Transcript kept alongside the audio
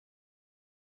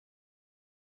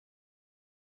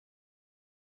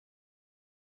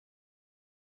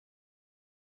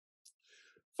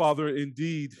Father,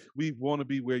 indeed, we want to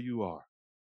be where you are.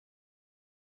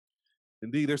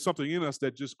 Indeed, there's something in us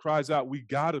that just cries out, we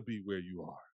got to be where you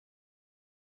are.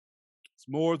 It's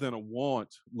more than a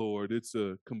want, Lord. It's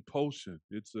a compulsion.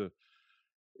 It's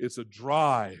a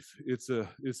drive. It's a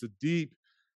deep,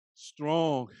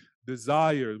 strong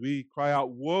desire. We cry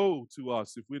out, woe to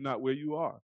us if we're not where you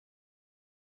are.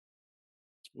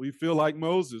 We feel like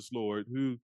Moses, Lord,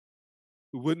 who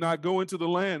would not go into the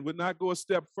land, would not go a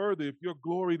step further if your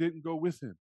glory didn't go with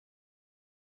him.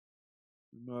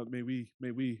 May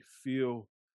we feel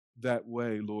that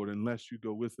way, Lord, unless you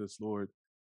go with us, Lord.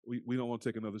 We don't want to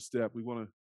take another step. We want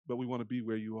to be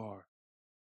where you are.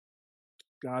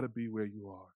 Gotta be where you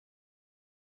are.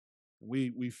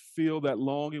 We feel that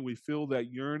longing, we feel that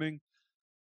yearning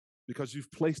because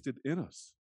you've placed it in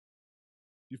us.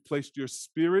 You've placed your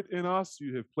spirit in us.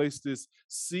 You have placed this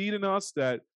seed in us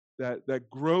that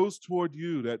grows toward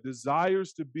you, that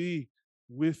desires to be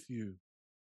with you,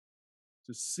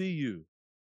 to see you,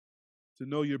 to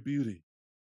know your beauty,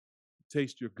 to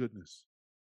taste your goodness,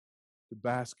 to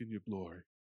bask in your glory.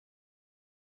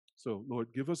 So, Lord,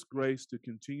 give us grace to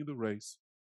continue the race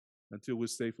until we're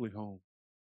safely home,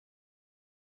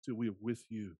 till we are with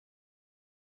you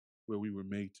where we were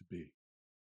made to be.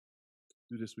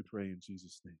 Do this, we pray, in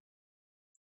Jesus' name.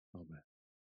 Amen.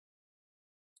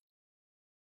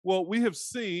 Well, we have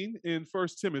seen in 1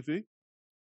 Timothy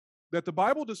that the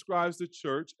Bible describes the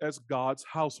church as God's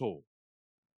household.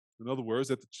 In other words,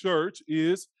 that the church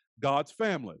is God's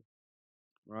family,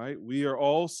 right? We are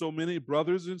all so many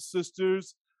brothers and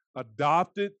sisters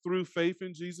adopted through faith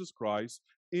in Jesus Christ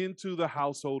into the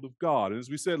household of God. And as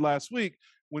we said last week,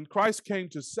 when Christ came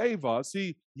to save us,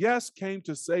 he, yes, came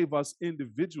to save us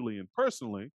individually and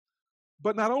personally,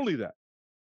 but not only that,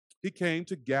 he came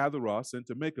to gather us and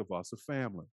to make of us a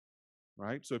family,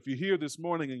 right? So if you're here this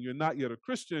morning and you're not yet a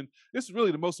Christian, this is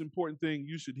really the most important thing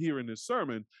you should hear in this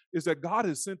sermon, is that God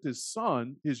has sent his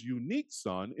son, his unique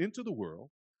son, into the world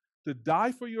to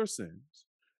die for your sins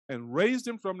and raised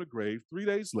him from the grave 3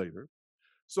 days later,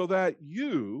 so that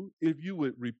you, if you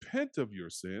would repent of your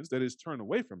sins, that is, turn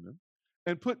away from them,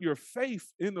 and put your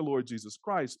faith in the Lord Jesus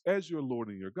Christ as your Lord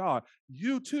and your God,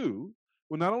 you too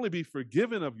will not only be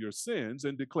forgiven of your sins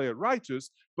and declared righteous,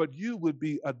 but you would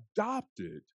be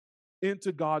adopted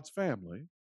into God's family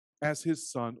as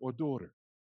his son or daughter.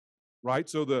 Right?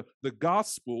 So the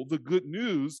gospel, the good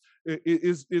news,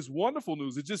 is wonderful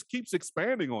news. It just keeps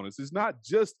expanding on us. It's not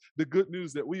just the good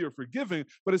news that we are forgiven,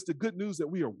 but it's the good news that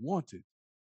we are wanted.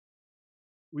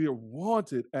 We are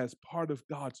wanted as part of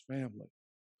God's family.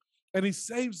 And he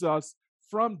saves us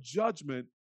from judgment,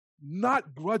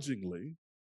 not grudgingly,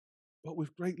 but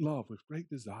with great love, with great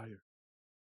desire.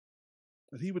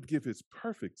 That he would give his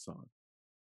perfect son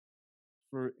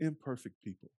for imperfect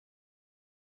people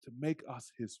to make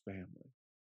us his family.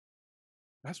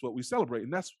 That's what we celebrate,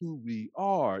 and that's who we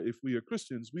are. If we are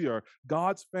Christians, we are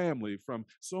God's family from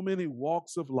so many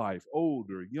walks of life,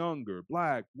 older, younger,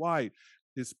 black, white,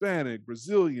 Hispanic,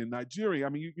 Brazilian, Nigerian. I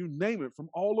mean, you name it, from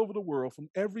all over the world, from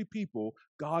every people,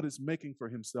 God is making for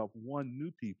himself one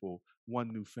new people,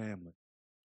 one new family.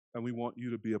 And we want you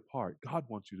to be a part. God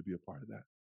wants you to be a part of that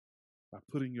by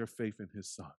putting your faith in his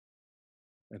son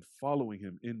and following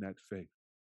him in that faith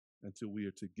until we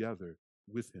are together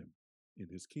with him in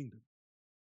his kingdom.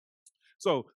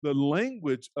 So the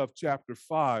language of chapter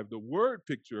 5, the word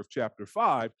picture of chapter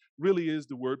 5, really is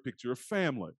the word picture of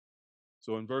family.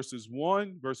 So in verse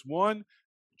 1,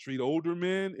 treat older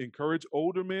men, encourage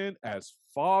older men as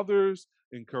fathers,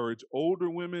 encourage older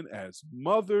women as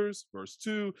mothers. Verse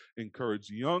 2, encourage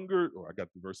younger, or I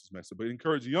got the verses messed up, but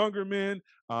encourage younger men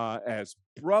as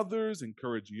brothers,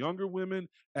 encourage younger women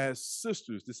as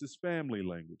sisters. This is family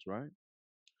language, right?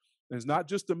 And it's not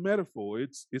just a metaphor,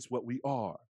 it's what we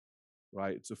are,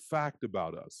 right? It's a fact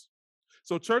about us.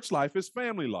 So church life is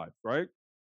family life, right?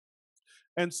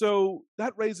 And so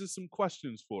that raises some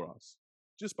questions for us,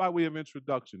 just by way of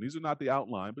introduction. These are not the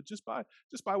outline, but just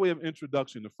by way of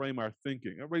introduction to frame our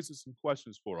thinking. It raises some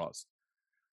questions for us.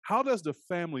 How does the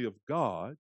family of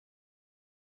God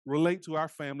relate to our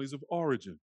families of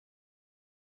origin?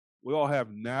 We all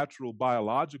have natural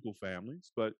biological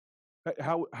families, but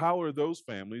how are those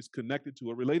families connected to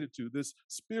or related to this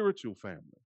spiritual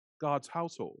family, God's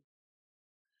household?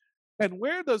 And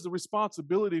where does the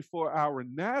responsibility for our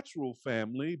natural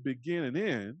family begin and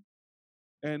end?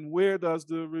 And where does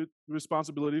the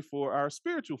responsibility for our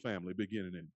spiritual family begin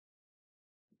and end?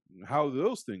 How do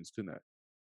those things connect?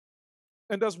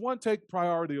 And does one take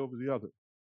priority over the other?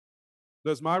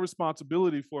 Does my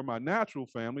responsibility for my natural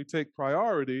family take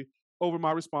priority over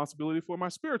my responsibility for my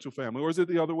spiritual family? Or is it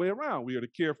the other way around? We are to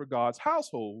care for God's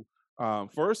household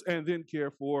first, and then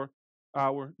care for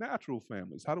our natural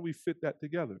families. How do we fit that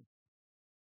together?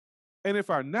 And if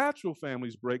our natural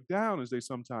families break down, as they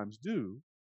sometimes do,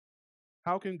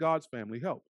 how can God's family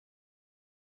help?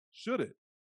 Should it?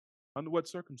 Under what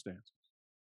circumstances?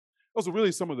 Those are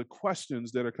really some of the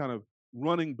questions that are kind of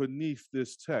running beneath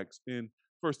this text in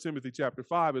 1 Timothy chapter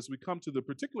 5 as we come to the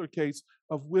particular case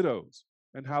of widows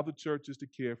and how the church is to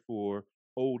care for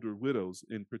older widows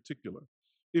in particular.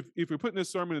 If we're putting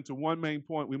this sermon into one main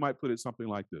point, we might put it something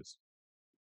like this: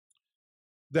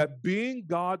 that being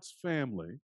God's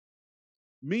family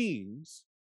means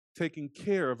taking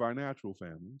care of our natural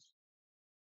families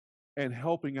and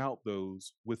helping out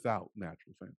those without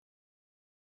natural families.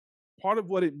 Part of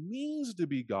what it means to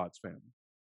be God's family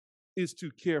is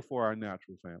to care for our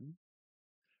natural family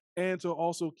and to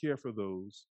also care for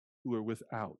those who are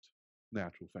without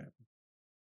natural family.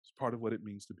 It's part of what it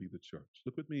means to be the church.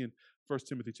 Look with me in 1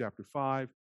 Timothy chapter 5,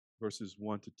 verses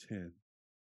 1 to 10.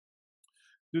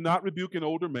 Do not rebuke an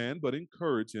older man, but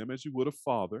encourage him as you would a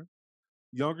father.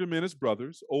 Younger men as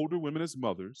brothers, older women as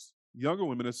mothers, younger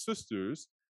women as sisters,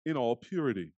 in all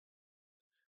purity.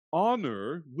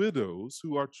 Honor widows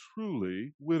who are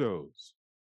truly widows.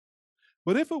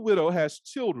 But if a widow has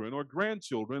children or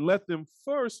grandchildren, let them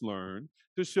first learn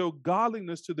to show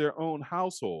godliness to their own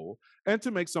household and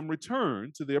to make some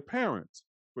return to their parents,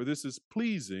 for this is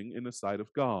pleasing in the sight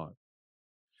of God.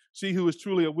 She who is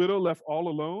truly a widow, left all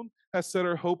alone, has set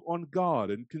her hope on God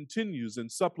and continues in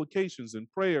supplications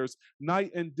and prayers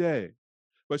night and day.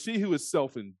 But she who is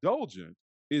self-indulgent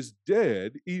is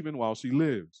dead even while she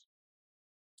lives.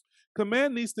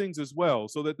 Command these things as well,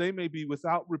 so that they may be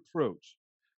without reproach.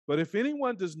 But if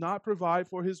anyone does not provide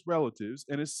for his relatives,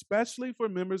 and especially for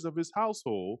members of his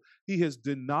household, he has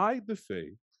denied the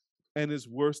faith and is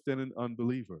worse than an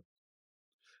unbeliever.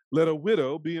 Let a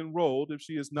widow be enrolled if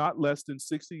she is not less than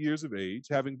 60 years of age,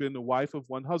 having been the wife of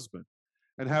one husband,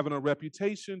 and having a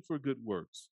reputation for good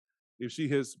works. If she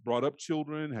has brought up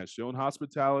children, has shown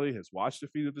hospitality, has washed the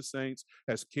feet of the saints,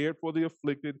 has cared for the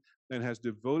afflicted, and has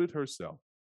devoted herself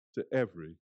to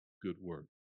every good work.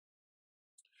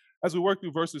 As we work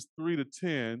through verses 3 to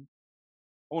 10,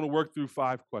 I want to work through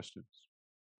 5 questions.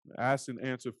 Ask and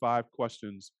answer 5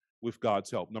 questions with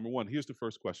God's help. Number 1, here's the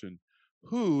first question.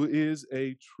 Who is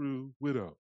a true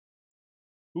widow?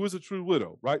 Who is a true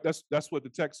widow, right? That's what the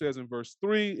text says in verse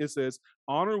 3. It says,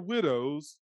 honor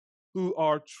widows who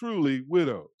are truly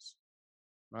widows,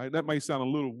 right? That might sound a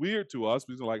little weird to us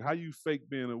because like, how you fake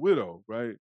being a widow,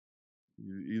 right?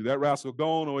 Either that rascal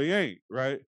gone or he ain't,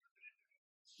 right?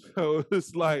 So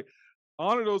it's like,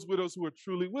 honor those widows who are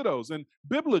truly widows. And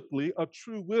biblically, a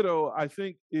true widow, I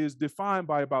think, is defined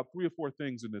by about 3 or 4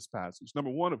 things in this passage.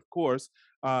 Number 1, of course,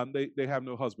 they have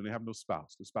no husband, they have no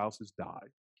spouse. The spouse has died.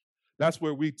 That's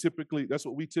what we typically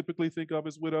think of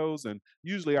as widows, and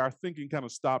usually our thinking kind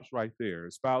of stops right there.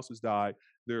 A spouse has died,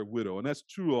 they're a widow, and that's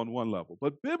true on one level.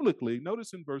 But biblically,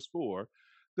 notice in verse 4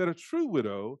 that a true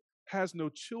widow has no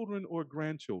children or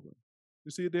grandchildren.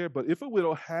 You see it there? But if a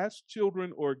widow has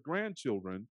children or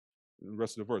grandchildren, in the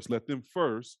rest of the verse, let them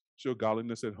first show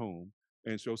godliness at home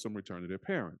and show some return to their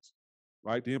parents.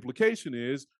 Right? The implication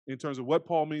is, in terms of what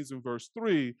Paul means in verse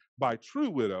 3, by true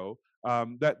widow,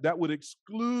 that would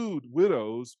exclude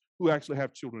widows who actually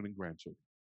have children and grandchildren,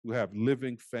 who have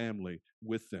living family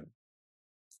with them.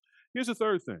 Here's the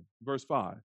third thing, verse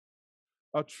 5.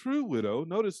 A true widow,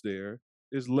 notice there,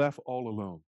 is left all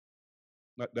alone.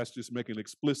 That's just making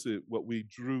explicit what we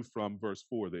drew from verse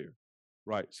 4 there,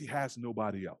 right? She has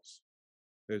nobody else.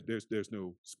 There's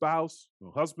no spouse,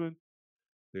 no husband.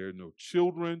 There are no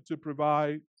children to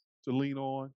provide, to lean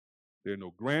on. There are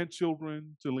no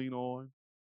grandchildren to lean on.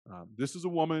 This is a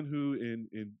woman who,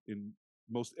 in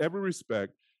most every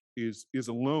respect, is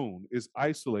alone, is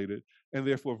isolated, and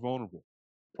therefore vulnerable,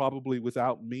 probably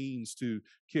without means to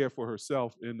care for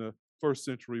herself in the first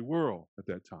century world at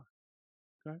that time.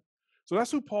 Okay? So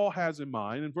that's who Paul has in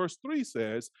mind. And verse 3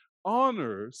 says,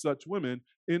 honor such women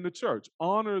in the church.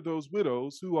 Honor those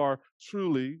widows who are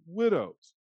truly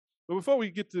widows. But before we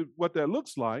get to what that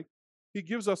looks like, he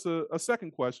gives us a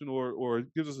second question or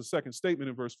gives us a second statement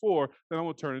in verse 4 that I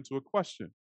want to turn into a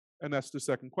question. And that's the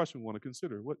second question we want to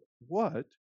consider. What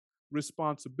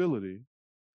responsibility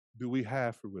do we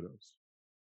have for widows?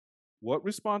 What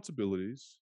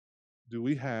responsibilities do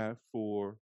we have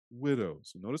for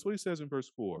widows? And notice what he says in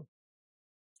verse 4.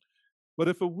 But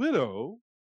if a widow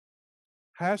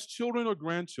has children or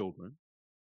grandchildren,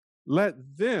 let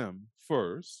them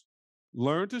first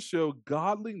learn to show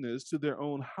godliness to their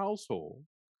own household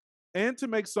and to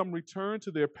make some return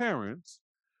to their parents,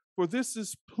 for this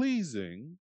is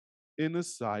pleasing in the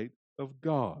sight of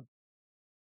God.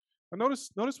 Now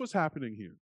notice what's happening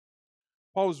here.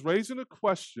 Paul is raising a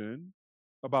question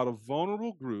about a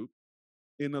vulnerable group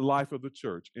in the life of the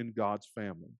church, in God's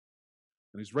family.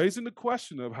 And he's raising the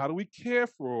question of how do we care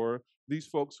for these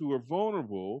folks who are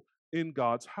vulnerable in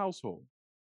God's household.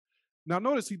 Now,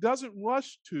 notice he doesn't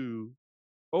rush to,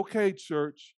 okay,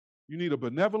 church, you need a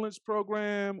benevolence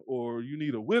program, or you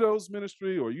need a widow's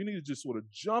ministry, or you need to just sort of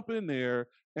jump in there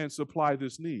and supply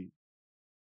this need.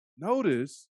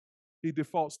 Notice he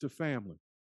defaults to family,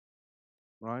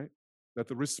 right? That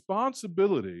the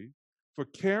responsibility for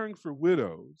caring for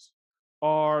widows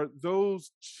are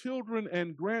those children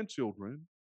and grandchildren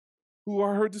who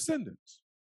are her descendants.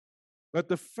 That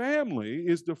the family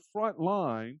is the front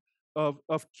line of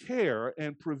care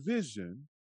and provision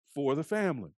for the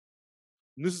family.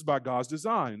 And this is by God's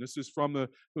design. This is from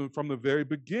the very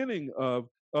beginning of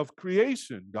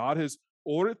creation. God has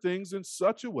ordered things in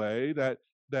such a way that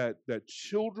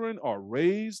children are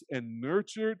raised and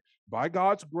nurtured by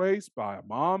God's grace, by a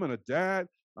mom and a dad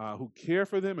who care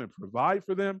for them and provide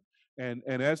for them. And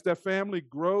as that family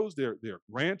grows, there are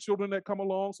grandchildren that come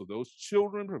along. So those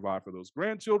children provide for those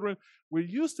grandchildren. We're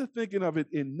used to thinking of it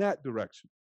in that direction,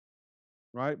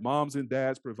 right? Moms and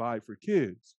dads provide for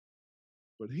kids.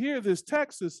 But here this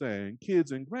text is saying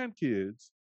kids and grandkids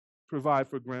provide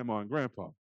for grandma and grandpa,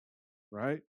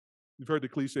 right? You've heard the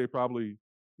cliche probably,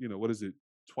 what is it?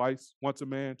 Twice, once a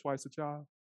man, twice a child.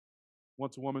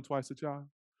 Once a woman, twice a child.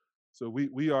 So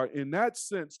we are, in that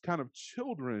sense, kind of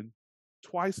children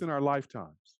twice in our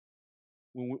lifetimes.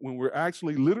 When we're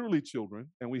actually literally children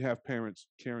and we have parents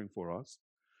caring for us.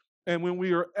 And when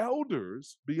we are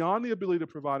elders beyond the ability of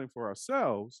providing for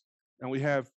ourselves, and we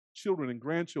have children and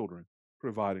grandchildren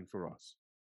providing for us.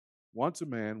 Once a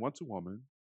man, once a woman,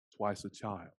 twice a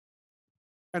child.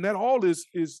 And that all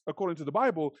is according to the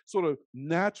Bible, sort of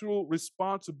natural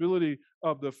responsibility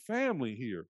of the family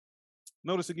here.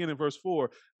 Notice again in verse 4,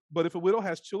 but if a widow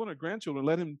has children or grandchildren,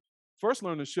 let him first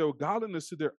learn to show godliness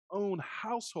to their own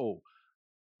household.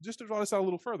 Just to draw this out a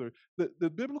little further, the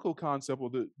biblical concept, or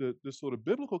the sort of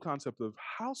biblical concept of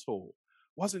household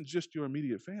wasn't just your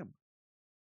immediate family,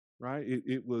 right?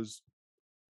 It was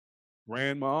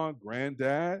grandma,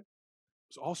 granddad.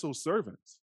 It's also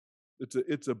servants.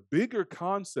 It's a bigger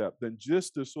concept than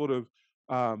just the sort of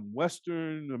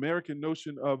Western American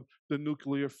notion of the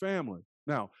nuclear family.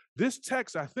 Now, this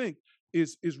text, I think,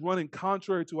 is running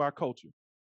contrary to our culture,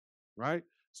 right?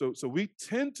 So we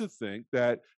tend to think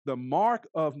that the mark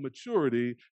of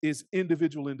maturity is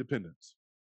individual independence.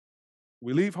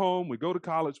 We leave home, we go to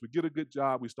college, we get a good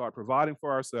job, we start providing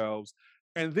for ourselves,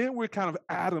 and then we're kind of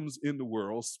atoms in the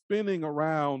world spinning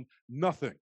around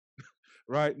nothing,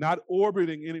 right? Not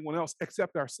orbiting anyone else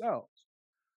except ourselves.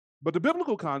 But the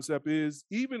biblical concept is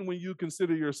even when you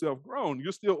consider yourself grown,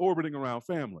 you're still orbiting around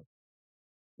family,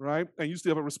 right? And you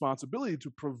still have a responsibility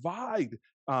to provide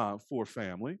for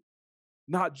family,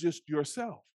 not just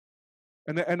yourself.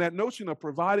 And that notion of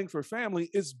providing for family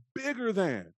is bigger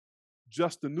than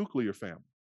just the nuclear family,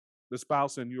 the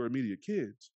spouse and your immediate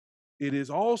kids. It is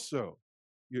also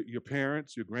your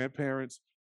parents, your grandparents,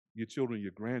 your children,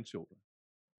 your grandchildren.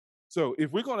 So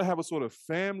if we're going to have a sort of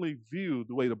family view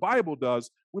the way the Bible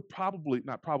does, we're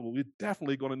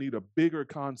definitely going to need a bigger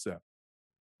concept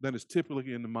than is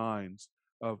typically in the minds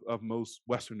of most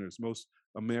Westerners, most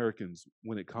Americans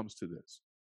when it comes to this.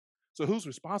 So whose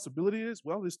responsibility is?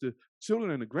 Well, it's the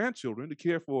children and the grandchildren to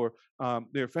care for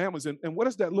their families. And what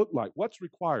does that look like? What's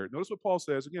required? Notice what Paul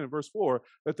says again in verse 4,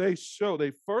 that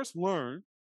they first learn.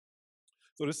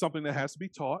 So this is something that has to be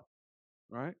taught,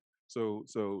 right? So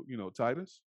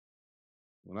Titus,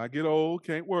 when I get old,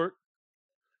 can't work,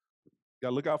 got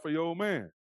to look out for your old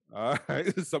man. All right,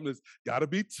 it's something that's got to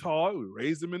be taught. We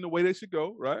raise them in the way they should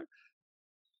go, right?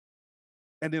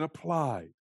 And then applied.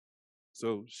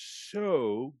 So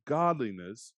show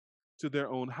godliness to their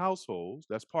own households.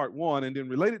 That's part one. And then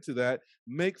related to that,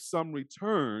 make some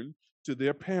return to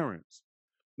their parents.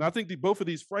 Now, I think both of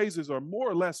these phrases are more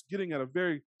or less getting at a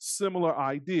very similar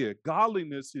idea.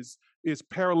 Godliness is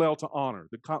parallel to honor.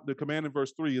 The command in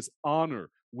verse 3 is honor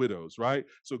widows, right?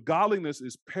 So godliness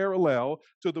is parallel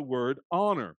to the word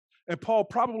honor. And Paul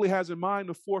probably has in mind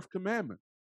the fourth commandment.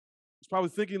 He's probably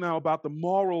thinking now about the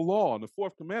moral law. And the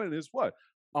fourth commandment is what?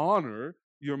 Honor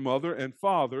your mother and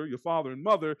father, your father and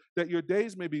mother, that your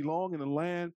days may be long in the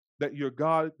land that your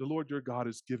God, the Lord your God,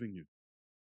 is giving you.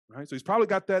 Right? So he's probably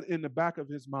got that in the back of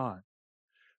his mind.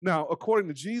 Now, according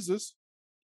to Jesus,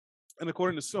 and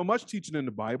according to so much teaching in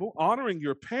the Bible, honoring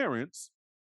your parents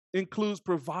includes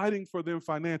providing for them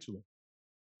financially.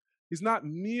 He's not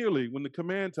merely, when the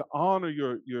command to honor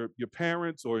your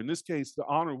parents, or in this case, to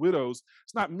honor widows,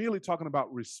 it's not merely talking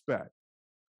about respect.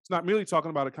 It's not merely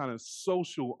talking about a kind of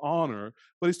social honor,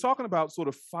 but he's talking about sort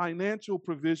of financial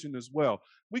provision as well.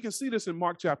 We can see this in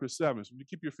Mark chapter 7. So if you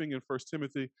keep your finger in 1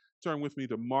 Timothy, turn with me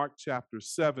to Mark chapter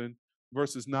 7,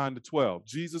 verses 9 to 12.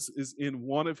 Jesus is in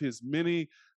one of his many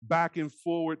back and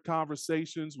forward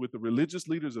conversations with the religious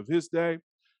leaders of his day,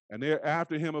 and they're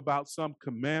after him about some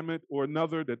commandment or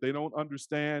another that they don't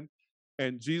understand.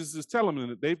 And Jesus is telling them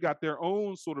that they've got their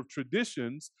own sort of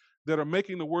traditions that are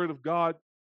making the word of God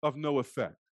of no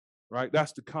effect, right?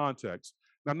 That's the context.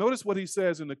 Now notice what he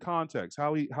says in the context,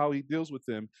 how he deals with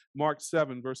them. Mark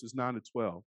 7, verses 9 to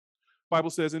 12. Bible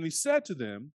says, and he said to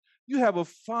them, you have a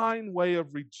fine way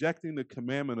of rejecting the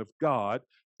commandment of God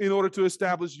in order to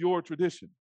establish your tradition.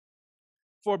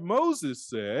 For Moses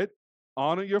said,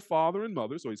 honor your father and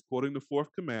mother. So he's quoting the fourth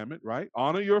commandment, right?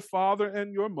 Honor your father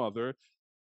and your mother,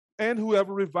 and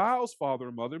whoever reviles father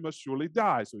or mother must surely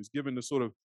die. So he's giving the sort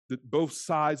of both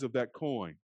sides of that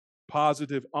coin.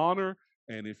 Positive honor,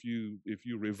 and if you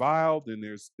revile, then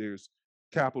there's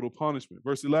capital punishment.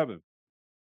 Verse 11.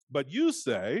 But you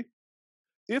say,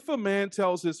 if a man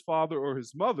tells his father or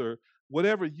his mother,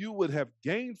 whatever you would have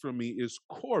gained from me is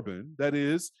Corban, that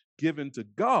is, given to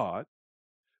God,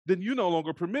 then you no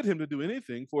longer permit him to do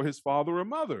anything for his father or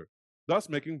mother, thus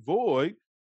making void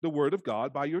the word of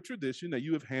God by your tradition that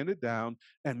you have handed down,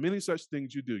 and many such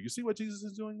things you do. You see what Jesus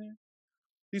is doing there?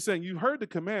 He's saying, you heard the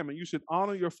commandment, you should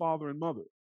honor your father and mother.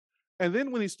 And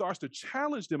then when he starts to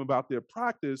challenge them about their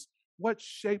practice, what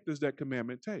shape does that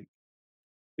commandment take?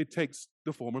 It takes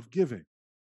the form of giving.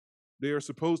 They are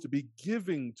supposed to be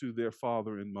giving to their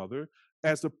father and mother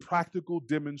as a practical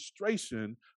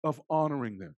demonstration of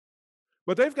honoring them.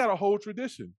 But they've got a whole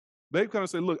tradition. They've kind of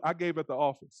said, look, I gave at the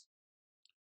office.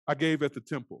 I gave at the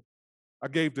temple. I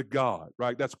gave to God,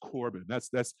 right? That's Corban. That's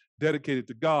dedicated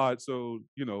to God. So,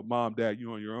 mom, dad,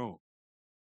 you're on your own.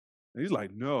 And he's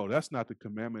like, no, that's not the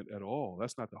commandment at all.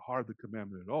 That's not the heart of the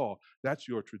commandment at all. That's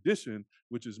your tradition,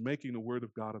 which is making the word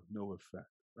of God of no effect,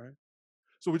 right?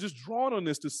 So we're just drawn on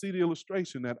this to see the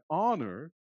illustration that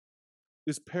honor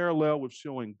is parallel with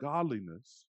showing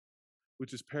godliness,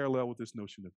 which is parallel with this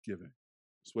notion of giving.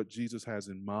 It's what Jesus has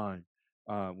in mind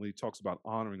when he talks about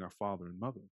honoring our father and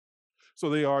mother. So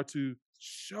they are to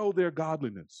show their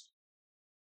godliness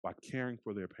by caring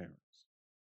for their parents.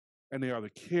 And they are to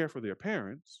care for their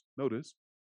parents, notice,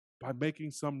 by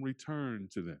making some return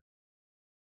to them.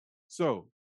 So,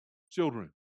 children,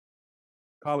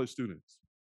 college students,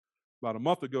 about a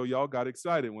month ago, y'all got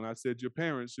excited when I said your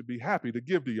parents should be happy to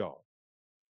give to y'all.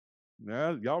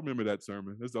 Now, y'all remember that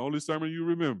sermon. That's the only sermon you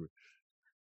remember.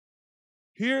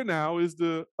 Here now is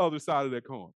the other side of that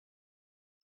coin.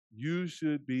 You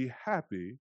should be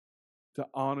happy to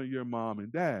honor your mom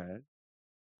and dad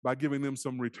by giving them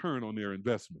some return on their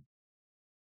investment,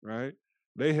 right?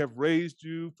 They have raised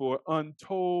you for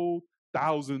untold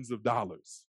thousands of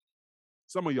dollars.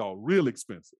 Some of y'all real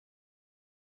expensive.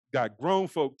 Got grown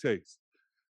folk taste,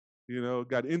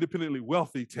 got independently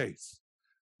wealthy taste.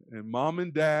 And mom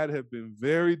and dad have been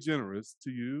very generous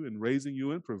to you in raising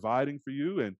you and providing for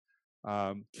you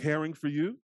and caring for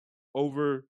you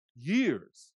over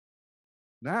years.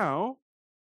 Now,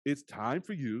 it's time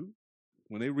for you,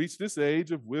 when they reach this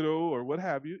age of widow or what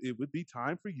have you, it would be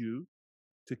time for you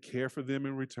to care for them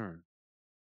in return,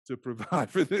 to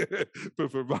provide for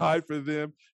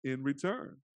them in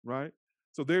return, right?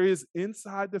 So there is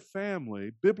inside the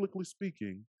family, biblically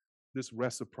speaking, this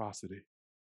reciprocity,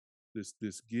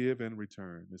 this give and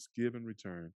return,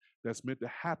 that's meant to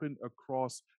happen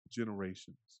across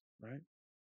generations, right?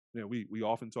 We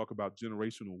often talk about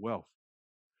generational wealth,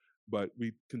 but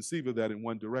we conceive of that in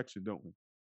one direction, don't we?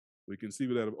 We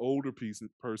conceive of that of older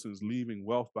persons leaving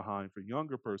wealth behind for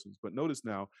younger persons. But notice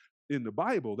now, in the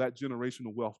Bible, that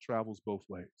generational wealth travels both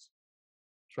ways,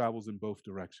 travels in both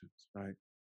directions, right?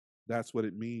 That's what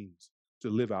it means to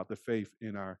live out the faith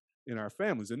in our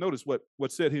families. And notice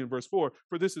what's said here in verse 4,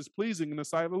 for this is pleasing in the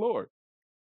sight of the Lord.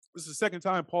 This is the second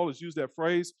time Paul has used that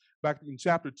phrase back in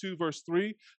chapter 2, verse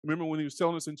 3. Remember when he was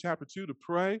telling us in chapter 2 to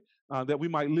pray that we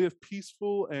might live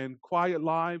peaceful and quiet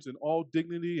lives in all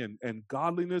dignity and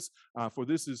godliness, for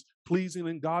this is pleasing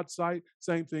in God's sight.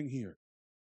 Same thing here,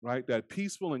 right? That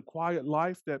peaceful and quiet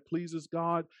life that pleases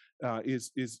God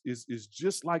is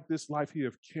just like this life here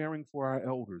of caring for our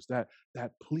elders, that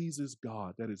pleases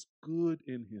God, that is good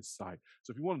in his sight.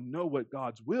 So if you want to know what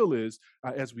God's will is,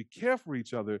 as we care for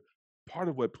each other, part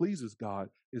of what pleases God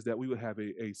is that we would have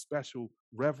a special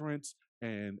reverence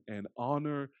and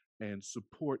honor and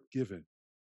support given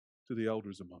to the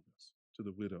elders among us, to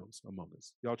the widows among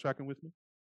us. Y'all tracking with me?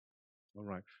 All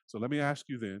right. So let me ask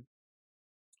you then,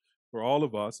 for all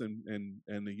of us, and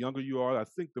the younger you are, I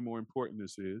think the more important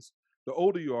this is, The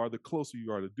older you are, the closer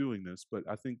you are to doing this, but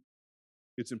I think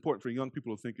it's important for young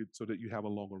people to think it so that you have a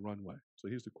longer runway. So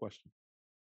here's the question.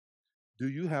 Do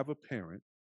you have a parent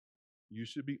you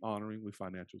should be honoring with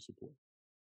financial support?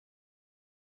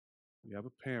 You have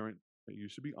a parent that you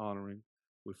should be honoring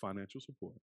with financial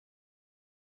support.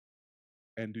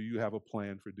 And do you have a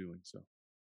plan for doing so?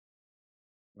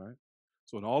 Right?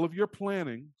 So in all of your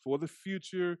planning for the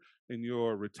future, in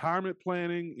your retirement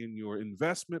planning, in your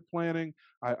investment planning,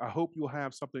 I hope you'll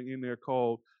have something in there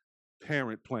called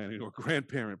parent planning or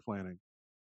grandparent planning,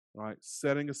 right?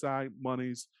 Setting aside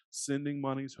monies, sending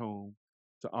monies home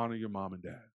to honor your mom and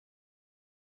dad.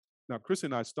 Now, Chris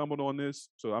and I stumbled on this,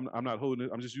 so I'm not holding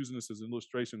it. I'm just using this as an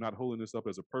illustration, not holding this up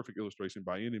as a perfect illustration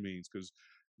by any means, because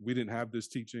we didn't have this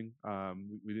teaching.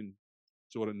 We didn't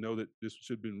sort of know that this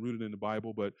should have been rooted in the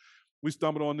Bible, but we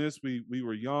stumbled on this. We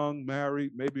were young,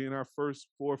 married, maybe in our first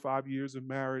 4 or 5 years of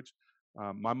marriage.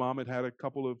 My mom had a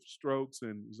couple of strokes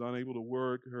and was unable to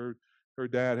work. Her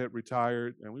dad had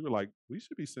retired, and we were like, we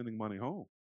should be sending money home.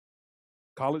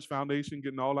 College Foundation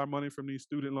getting all our money from these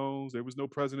student loans. There was no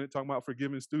president talking about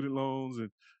forgiving student loans, and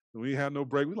we had no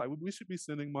break. We were like, we should be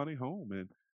sending money home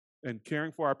and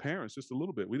caring for our parents just a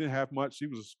little bit. We didn't have much. She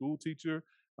was a school teacher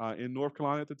in North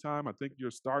Carolina at the time. I think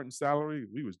your starting salary,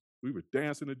 we were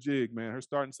dancing a jig, man. Her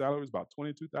starting salary was about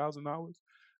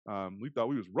 $22,000. We thought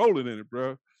we was rolling in it,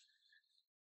 bro.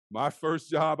 My first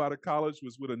job out of college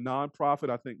was with a nonprofit.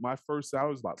 I think my first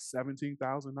salary was about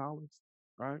 $17,000,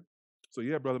 right? So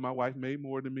yeah, brother, my wife made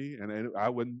more than me, and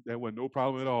that wasn't no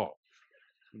problem at all.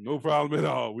 No problem at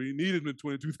all. We needed the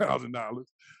 $22,000.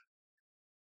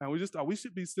 And we just thought we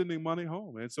should be sending money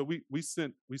home. And so we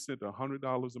sent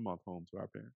 $100 a month home to our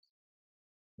parents.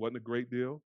 Wasn't a great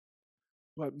deal,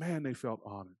 but man, they felt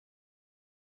honored.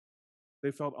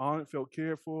 They felt honored, felt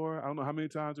cared for. I don't know how many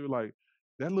times they were like,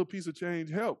 that little piece of change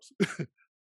helps.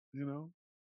 You know?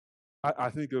 I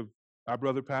think of our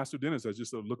brother, Pastor Dennis. I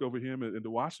just look over him in the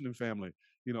Washington family.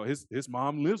 You know, his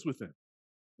mom lives with him,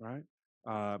 right?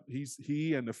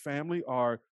 He and the family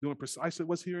are doing precisely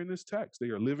what's here in this text. They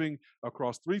are living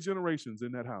across 3 generations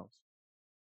in that house,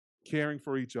 caring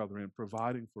for each other and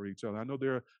providing for each other. I know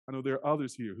there are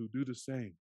others here who do the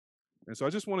same. And so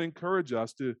I just want to encourage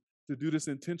us to do this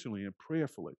intentionally and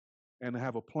prayerfully and to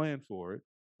have a plan for it,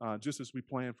 just as we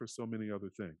plan for so many other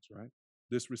things, right?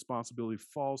 This responsibility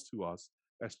falls to us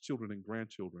as children and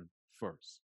grandchildren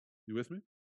first. You with me?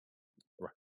 All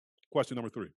right. Question number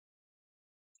 3.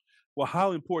 Well,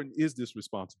 how important is this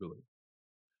responsibility?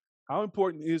 How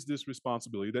important is this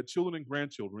responsibility that children and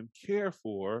grandchildren care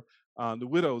for the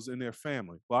widows in their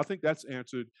family? Well, I think that's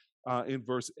answered in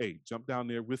verse 8. Jump down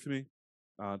there with me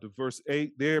to verse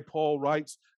 8. There, Paul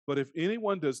writes, "But if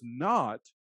anyone does not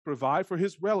provide for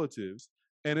his relatives,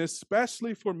 and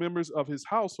especially for members of his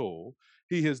household,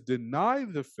 he has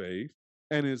denied the faith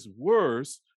and is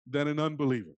worse than an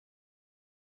unbeliever."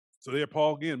 So there,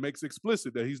 Paul again makes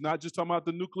explicit that he's not just talking about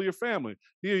the nuclear family.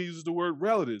 Here he uses the word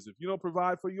relatives. If you don't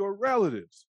provide for your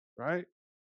relatives, right?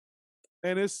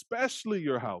 And especially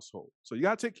your household. So you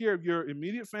got to take care of your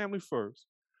immediate family first,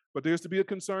 but there's to be a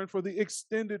concern for the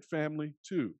extended family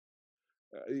too.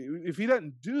 If he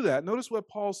doesn't do that, notice what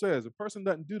Paul says. A person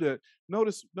doesn't do that.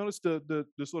 Notice the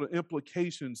sort of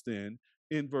implications then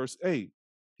in verse 8.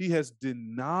 He has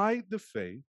denied the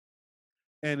faith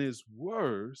and is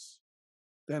worse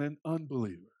than an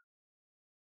unbeliever.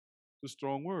 It's a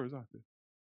strong words, aren't they?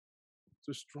 It's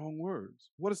a strong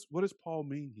words. What does Paul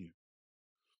mean here?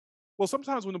 Well,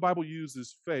 sometimes when the Bible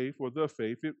uses faith or the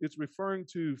faith, it's referring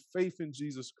to faith in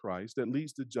Jesus Christ that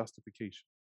leads to justification,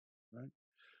 right?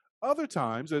 Other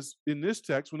times, as in this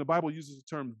text, when the Bible uses the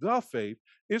term the faith,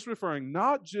 it's referring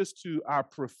not just to our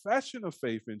profession of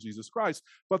faith in Jesus Christ,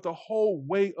 but the whole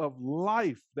way of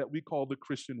life that we call the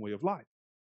Christian way of life.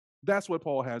 That's what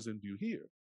Paul has in view here.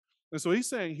 And so he's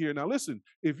saying here, now listen,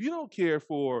 if you don't care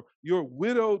for your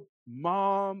widowed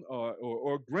mom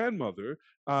or grandmother,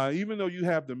 even though you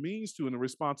have the means to and the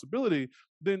responsibility,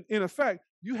 then in effect,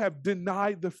 you have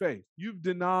denied the faith. You've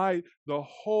denied the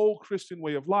whole Christian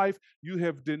way of life. You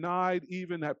have denied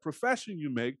even that profession you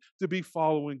make to be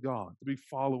following God, to be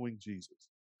following Jesus.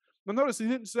 Now notice he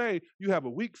didn't say you have a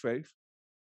weak faith.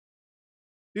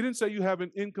 He didn't say you have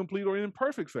an incomplete or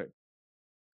imperfect faith.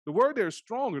 The word there is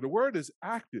stronger. The word is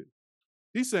active.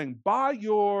 He's saying by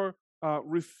your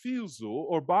refusal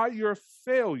or by your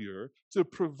failure to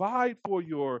provide for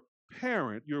your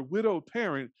parent, your widowed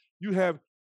parent, you have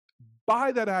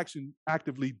by that action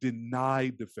actively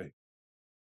denied the faith.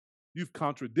 You've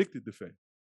contradicted the faith.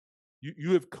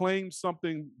 You have claimed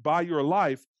something by your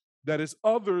life that is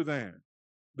other than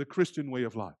the Christian way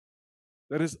of life.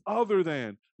 that is other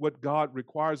than what God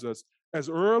requires us as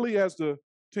early as the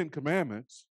Ten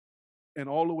Commandments and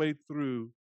all the way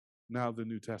through now the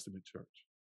New Testament church.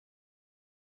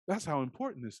 That's how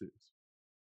important this is.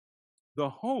 The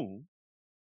home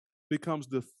becomes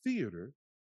the theater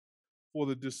for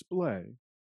the display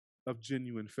of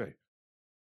genuine faith.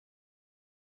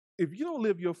 If you don't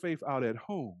live your faith out at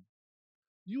home,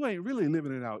 you ain't really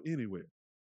living it out anywhere.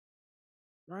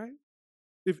 Right?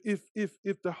 If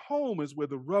the home is where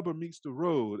the rubber meets the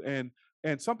road and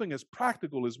something as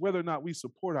practical as whether or not we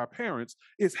support our parents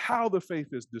is how the faith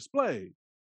is displayed,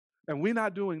 and we're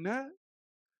not doing that,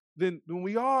 then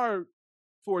we are,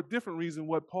 for a different reason,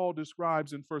 what Paul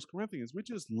describes in 1 Corinthians. We're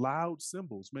just loud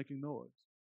cymbals making noise.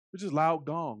 We're just loud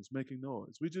gongs making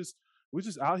noise. We're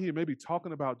just out here maybe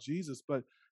talking about Jesus, but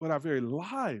our very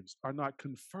lives are not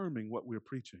confirming what we're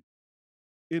preaching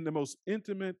in the most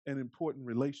intimate and important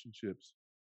relationships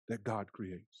that God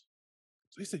creates.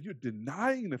 So he said, you're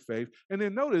denying the faith, and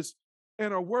then notice,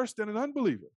 and are worse than an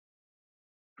unbeliever.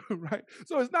 Right?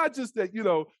 So it's not just that,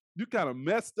 you kind of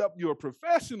messed up your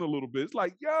profession a little bit. It's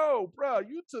like, yo, bro,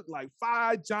 you took like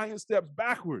 5 giant steps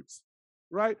backwards,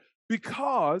 right?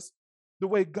 Because the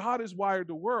way God has wired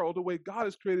the world, the way God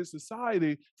has created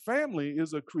society, family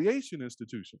is a creation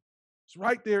institution. It's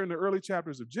right there in the early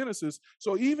chapters of Genesis.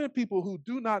 So even people who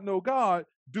do not know God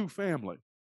do family.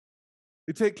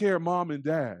 They take care of mom and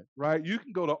dad, right? You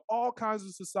can go to all kinds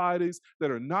of societies that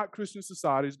are not Christian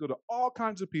societies, go to all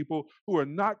kinds of people who are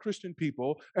not Christian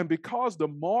people, and because the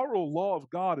moral law of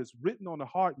God is written on the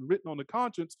heart and written on the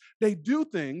conscience, they do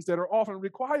things that are often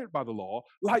required by the law,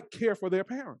 like care for their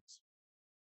parents.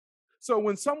 So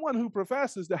when someone who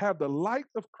professes to have the light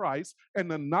of Christ and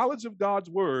the knowledge of God's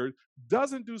word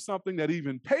doesn't do something that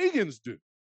even pagans do,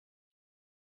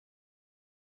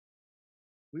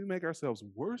 we make ourselves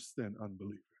worse than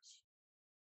unbelievers,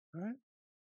 right?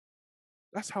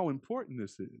 That's how important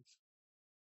this is.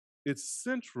 It's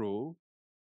central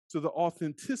to the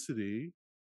authenticity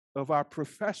of our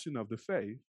profession of the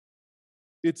faith.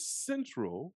 It's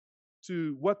central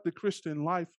to what the Christian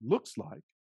life looks like.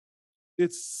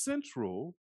 It's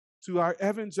central to our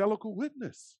evangelical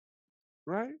witness,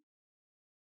 right?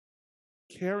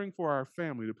 Caring for our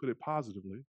family, to put it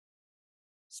positively,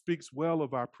 speaks well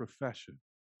of our profession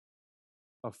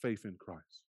of faith in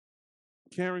Christ.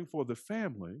 Caring for the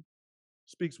family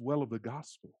speaks well of the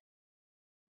gospel.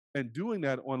 And doing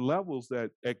that on levels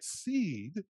that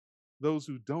exceed those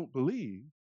who don't believe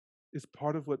is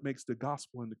part of what makes the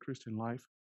gospel and the Christian life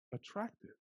attractive.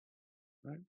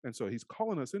 Right? And so he's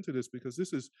calling us into this because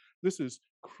this is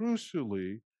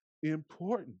crucially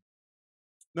important.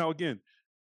 Now, again,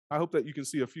 I hope that you can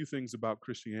see a few things about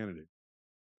Christianity.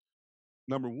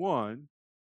 Number one,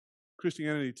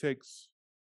 Christianity takes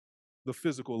the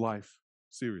physical life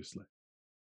seriously.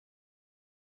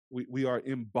 We are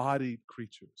embodied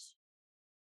creatures,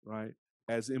 right?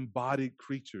 As embodied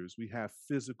creatures, we have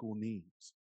physical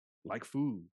needs like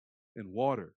food and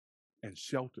water and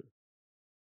shelter.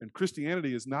 And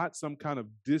Christianity is not some kind of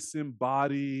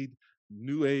disembodied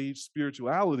new age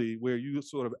spirituality where you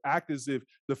sort of act as if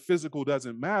the physical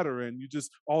doesn't matter and you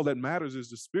just, all that matters is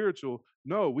the spiritual.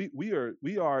 No,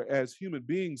 we are as human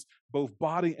beings, both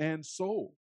body and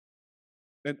soul.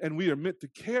 And we are meant to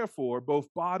care for both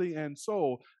body and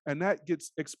soul. And that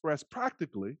gets expressed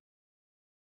practically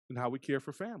in how we care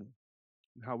for family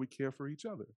and how we care for each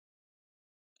other.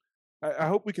 I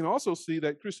hope we can also see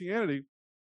that Christianity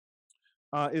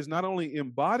is not only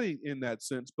embodied in that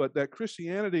sense, but that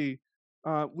Christianity,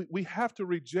 we have to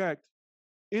reject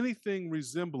anything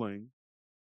resembling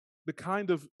the kind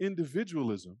of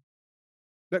individualism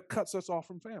that cuts us off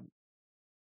from family,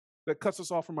 that cuts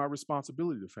us off from our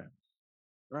responsibility to family,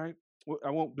 right? Well,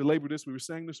 I won't belabor this. We were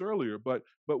saying this earlier, but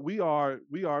we are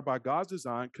by God's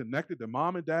design connected to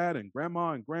mom and dad and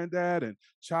grandma and granddad and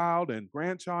child and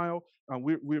grandchild.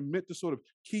 We're meant to sort of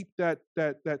keep that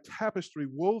tapestry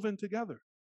woven together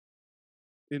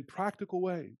in practical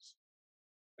ways.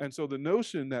 And so the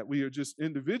notion that we are just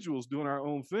individuals doing our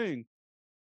own thing,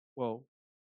 well,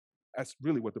 that's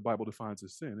really what the Bible defines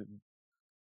as sin, isn't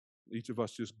it? Each of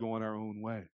us just going our own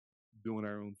way, doing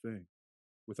our own thing,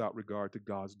 without regard to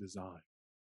God's design,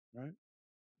 right?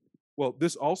 Well,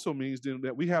 this also means then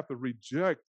that we have to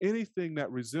reject anything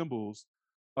that resembles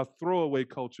a throwaway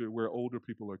culture where older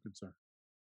people are concerned.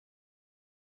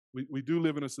 We do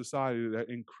live in a society that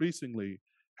increasingly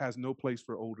has no place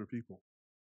for older people,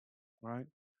 right?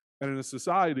 And in a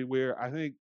society where I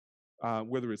think,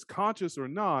 whether it's conscious or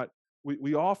not,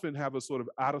 we often have a sort of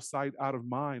out of sight, out of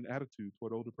mind attitude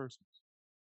toward older persons,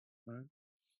 right?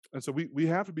 And so we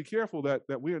have to be careful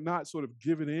that we are not sort of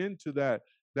giving in to that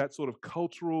that sort of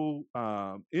cultural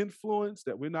influence,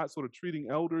 that we're not sort of treating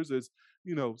elders as,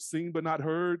 seen but not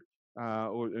heard,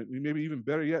 or maybe even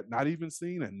better yet, not even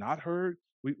seen and not heard.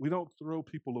 We don't throw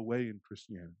people away in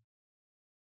Christianity,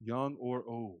 young or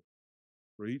old.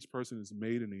 For each person is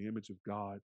made in the image of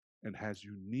God and has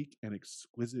unique and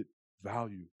exquisite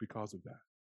value because of that,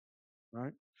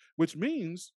 right? Which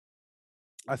means,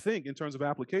 I think, in terms of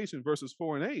application, verses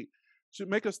 4 and 8 should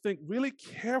make us think really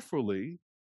carefully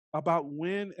about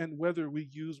when and whether we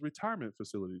use retirement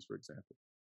facilities, for example,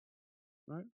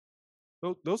 right?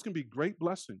 Those can be great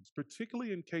blessings,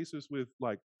 particularly in cases with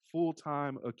like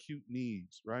full-time acute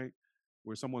needs, right?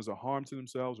 Where someone's a harm to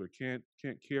themselves or can't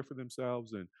care for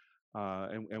themselves,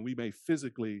 and we may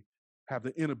physically have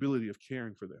the inability of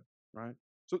caring for them, right?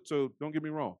 So don't get me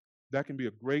wrong, that can be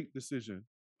a great decision,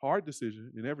 hard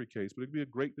decision in every case, but it can be a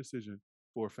great decision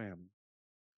for a family.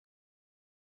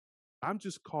 I'm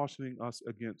just cautioning us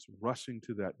against rushing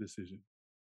to that decision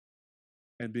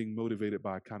and being motivated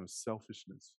by a kind of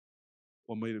selfishness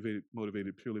or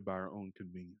motivated purely by our own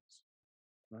convenience,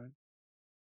 right?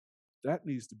 That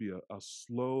needs to be a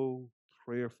slow,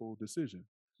 prayerful decision.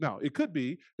 Now, it could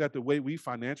be that the way we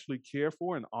financially care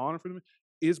for and honor for them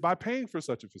is by paying for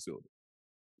such a facility,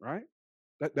 right?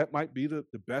 That might be the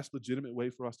best legitimate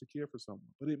way for us to care for someone.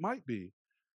 But it might be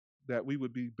that we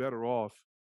would be better off,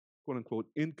 quote unquote,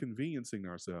 inconveniencing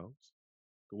ourselves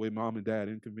the way mom and dad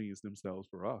inconvenienced themselves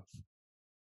for us,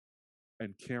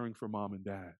 and caring for mom and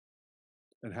dad,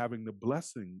 and having the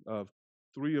blessing of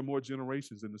 3 or more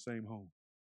generations in the same home,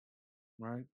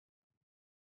 right?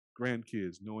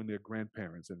 Grandkids knowing their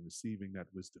grandparents and receiving that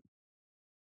wisdom.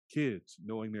 Kids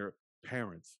knowing their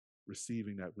parents,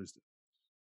 receiving that wisdom.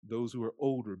 Those who are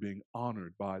older being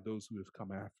honored by those who have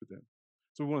come after them.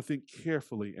 So we want to think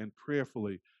carefully and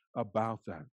prayerfully about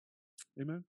that.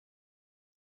 Amen?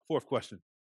 Fourth question.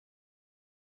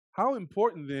 How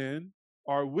important then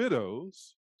are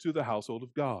widows to the household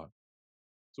of God?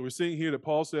 So we're seeing here that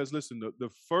Paul says, listen, the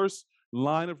first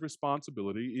line of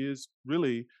responsibility is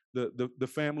really the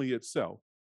family itself,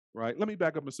 right? Let me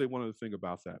back up and say one other thing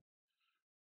about that.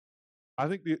 I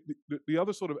think the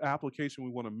other sort of application we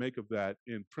want to make of that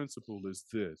in principle is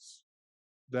this,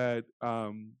 that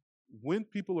when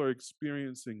people are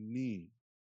experiencing need,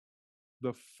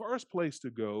 the first place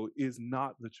to go is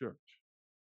not the church.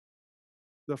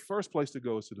 The first place to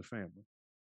go is to the family.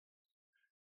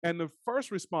 And the first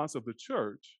response of the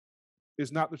church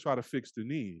is not to try to fix the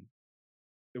need.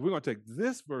 If we're going to take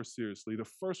this verse seriously, the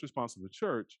first response of the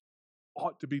church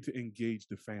ought to be to engage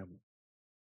the family,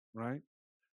 right?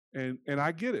 And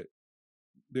I get it.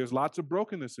 There's lots of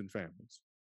brokenness in families.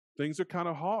 Things are kind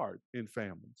of hard in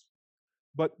families.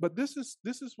 But this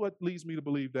is what leads me to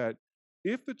believe that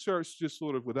if the church just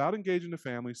sort of, without engaging the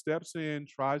family, steps in,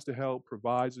 tries to help,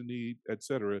 provides a need,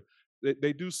 etc.,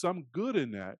 they do some good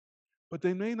in that, but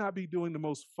they may not be doing the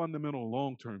most fundamental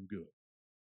long-term good.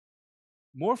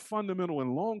 More fundamental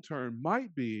and long-term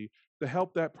might be to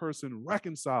help that person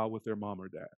reconcile with their mom or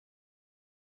dad,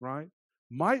 right?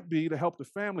 Might be to help the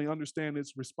family understand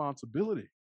its responsibility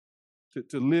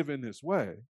to live in this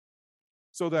way,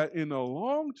 so that in the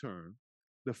long term,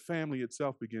 the family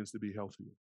itself begins to be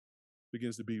healthier,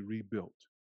 begins to be rebuilt,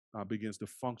 begins to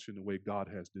function the way God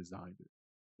has designed it,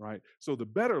 right? So the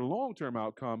better long-term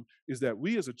outcome is that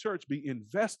we as a church be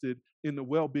invested in the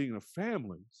well-being of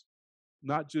families,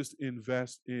 not just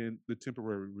invest in the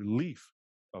temporary relief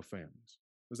of families.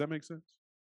 Does that make sense?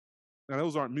 Now,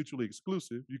 those aren't mutually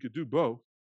exclusive. You could do both.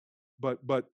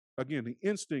 But again, the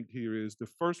instinct here is the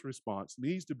first response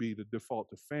needs to be the default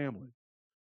to family.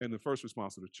 And the first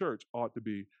response of the church ought to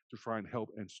be to try and help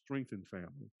and strengthen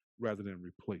family rather than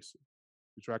replace it.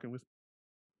 You tracking with me?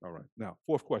 All right. Now,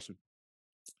 fourth question.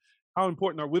 How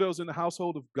important are widows in the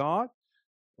household of God?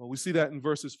 Well, we see that in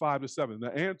verses 5 to 7.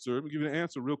 The answer, let me give you the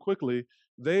answer real quickly.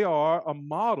 They are a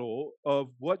model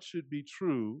of what should be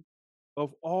true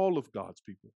of all of God's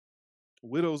people.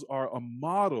 Widows are a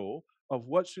model of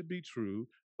what should be true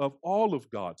of all of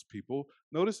God's people.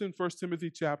 Notice in 1 Timothy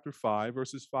chapter 5,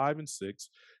 verses 5 and 6,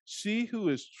 she who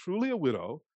is truly a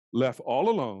widow, left all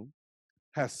alone,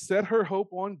 has set her hope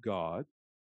on God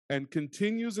and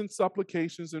continues in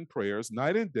supplications and prayers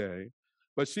night and day,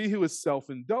 but she who is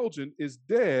self-indulgent is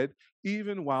dead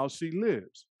even while she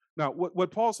lives. Now,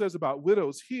 what Paul says about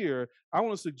widows here, I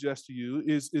want to suggest to you,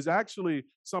 is actually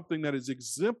something that is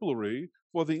exemplary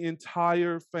for the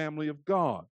entire family of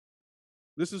God.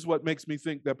 This is what makes me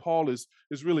think that Paul is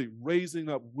really raising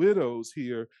up widows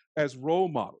here as role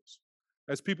models,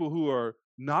 as people who are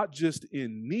not just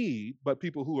in need, but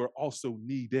people who are also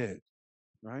needed,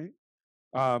 right?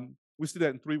 We see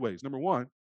that in 3 ways. Number one,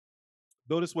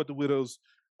 notice what the widow's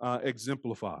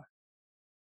exemplify.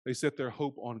 They set their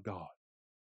hope on God.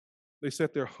 They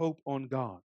set their hope on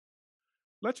God.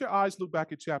 Let your eyes look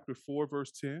back at chapter 4,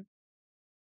 verse 10,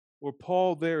 where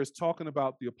Paul there is talking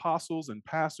about the apostles and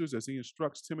pastors as he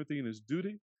instructs Timothy in his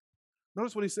duty.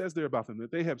 Notice what he says there about them,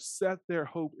 that they have set their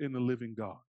hope in the living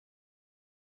God.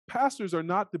 Pastors are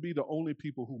not to be the only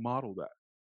people who model that,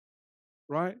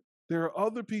 right? There are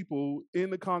other people in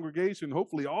the congregation,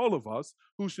 hopefully all of us,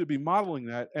 who should be modeling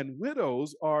that. And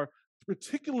widows are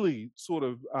particularly sort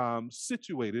of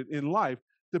situated in life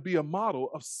to be a model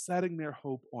of setting their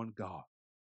hope on God,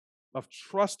 of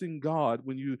trusting God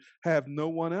when you have no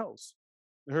one else.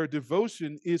 Her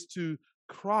devotion is to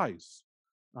Christ.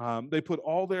 They put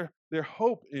all their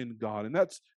hope in God, and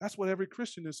that's what every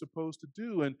Christian is supposed to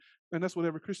do, and that's what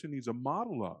every Christian needs a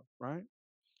model of, right?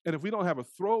 And if we don't have a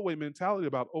throwaway mentality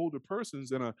about older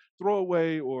persons and a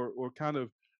throwaway or kind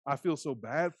of I feel so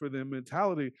bad for them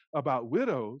mentality about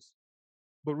widows,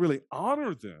 but really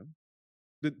honor them,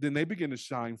 then they begin to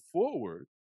shine forward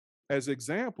as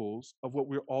examples of what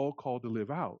we're all called to live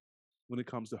out when it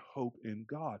comes to hope in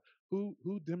God.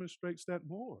 Who demonstrates that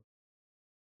more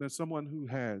than someone who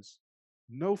has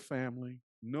no family,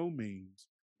 no means,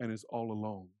 and is all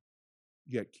alone,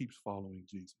 yet keeps following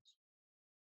Jesus?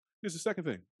 Here's the second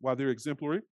thing. While they're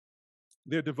exemplary,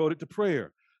 they're devoted to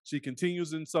prayer. She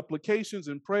continues in supplications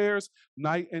and prayers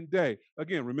night and day.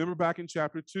 Again, remember back in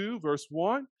chapter 2, verse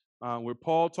 1, where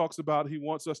Paul talks about he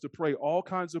wants us to pray all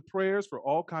kinds of prayers for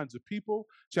all kinds of people.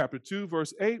 Chapter 2,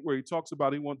 verse 8, where he talks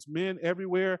about he wants men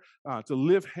everywhere to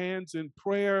lift hands in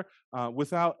prayer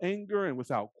without anger and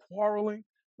without quarreling,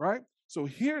 right? So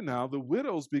here now, the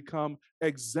widows become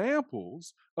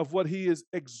examples of what he has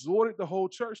exhorted the whole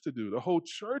church to do. The whole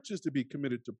church is to be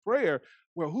committed to prayer.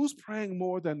 Well, who's praying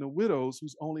more than the widows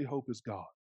whose only hope is God?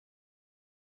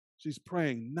 She's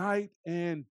praying night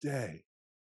and day,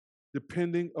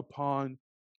 depending upon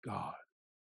God.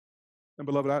 And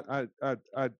beloved,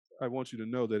 I want you to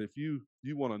know that if you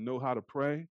want to know how to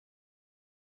pray,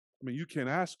 I mean, you can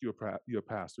ask your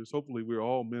pastors. Hopefully, we're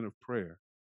all men of prayer.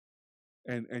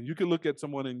 And you can look at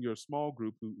someone in your small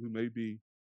group who may be,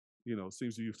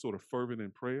 seems to you sort of fervent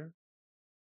in prayer.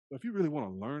 But if you really want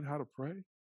to learn how to pray,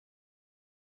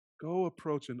 go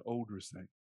approach an older saint.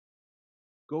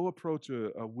 Go approach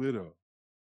a widow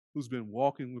who's been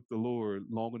walking with the Lord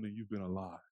longer than you've been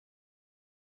alive,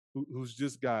 who's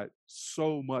just got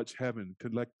so much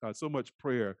so much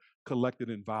prayer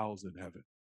collected in vows in heaven,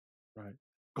 right?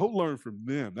 Go learn from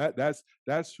them.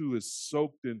 That's who is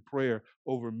soaked in prayer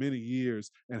over many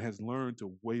years and has learned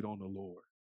to wait on the Lord,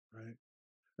 right?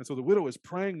 And so the widow is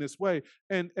praying this way.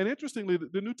 And interestingly,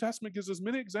 the New Testament gives us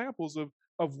many examples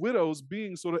of widows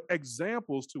being sort of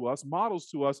examples to us, models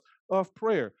to us of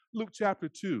prayer. Luke chapter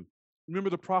 2. Remember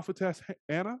the prophetess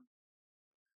Anna?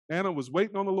 Anna was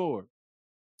waiting on the Lord.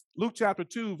 Luke chapter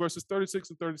 2, verses 36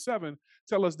 and 37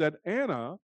 tell us that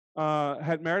Anna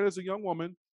had married as a young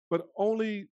woman, but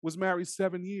only was married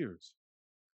 7 years.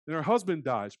 Then her husband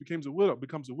died. She becomes a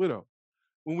widow.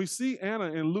 When we see Anna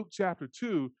in Luke chapter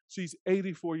 2, she's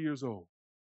 84 years old.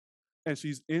 And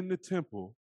she's in the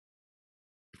temple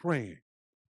praying,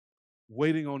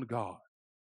 waiting on God,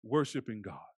 worshiping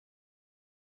God.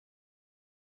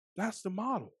 That's the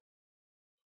model.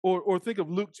 Or think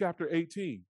of Luke chapter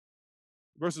 18,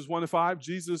 verses 1 to 5.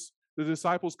 The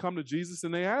disciples come to Jesus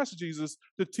and they ask Jesus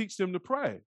to teach them to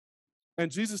pray. And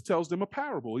Jesus tells them a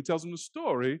parable. He tells them the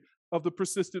story of the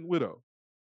persistent widow.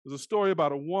 There's a story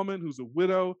about a woman who's a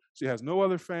widow. She has no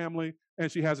other family,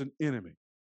 and she has an enemy.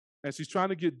 And she's trying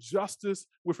to get justice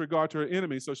with regard to her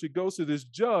enemy. So she goes to this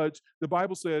judge, the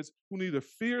Bible says, who neither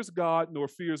fears God nor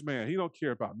fears man. He don't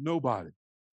care about nobody.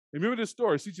 Remember this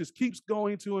story. She just keeps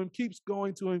going to him.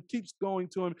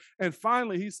 And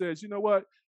finally he says, you know what?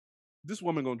 This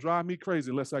woman going to drive me crazy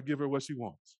unless I give her what she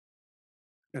wants.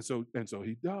 And so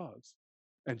he does.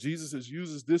 And Jesus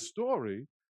uses this story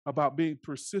about being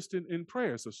persistent in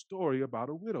prayer. It's a story about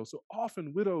a widow. So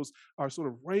often widows are sort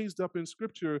of raised up in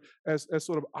Scripture as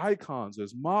sort of icons,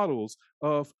 as models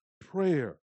of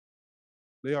prayer.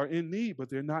 They are in need, but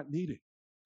they're not needy.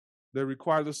 They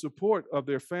require the support of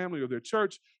their family or their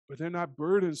church, but they're not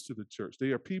burdens to the church.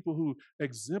 They are people who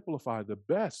exemplify the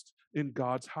best in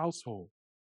God's household.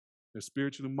 They're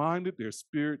spiritually minded, they're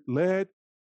spirit-led.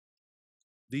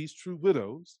 These true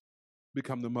widows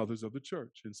become the mothers of the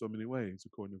church in so many ways,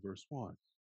 according to verse 1.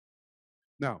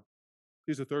 Now,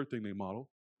 here's the third thing they model.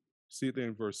 See it there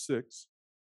in verse 6.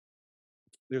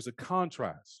 There's a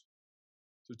contrast.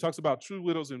 So it talks about true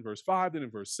widows in verse 5. Then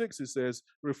in verse 6, it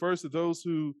refers to those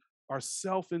who are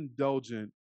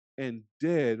self-indulgent and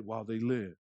dead while they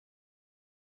live.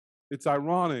 It's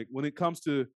ironic when it comes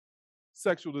to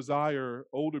sexual desire,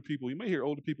 older people, you may hear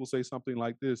older people say something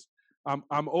like this: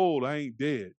 I'm old, I ain't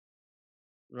dead,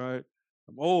 right?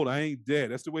 I'm old, I ain't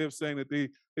dead. That's the way of saying that they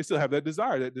still have that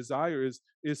desire. That desire is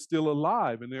still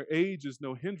alive, and their age is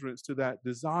no hindrance to that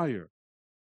desire.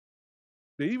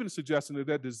 They even suggesting that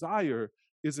that desire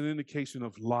is an indication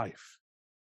of life.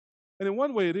 And in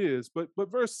one way it is, but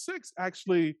verse 6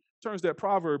 actually turns that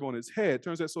proverb on its head,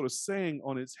 turns that sort of saying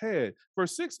on its head.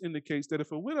 Verse 6 indicates that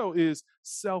if a widow is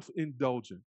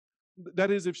self-indulgent,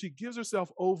 that is, if she gives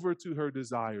herself over to her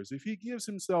desires, if he gives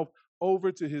himself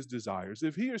over to his desires,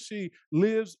 if he or she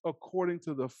lives according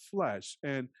to the flesh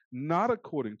and not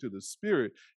according to the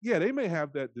spirit, yeah, they may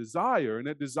have that desire, and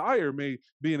that desire may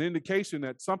be an indication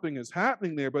that something is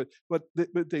happening there, but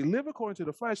they live according to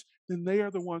the flesh, then they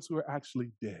are the ones who are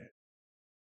actually dead,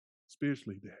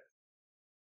 spiritually dead,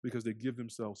 because they give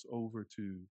themselves over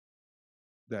to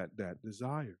that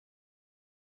desire.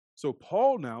 So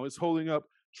Paul now is holding up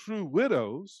true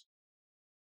widows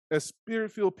as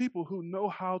spirit-filled people who know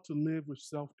how to live with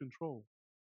self-control,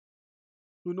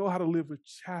 who know how to live with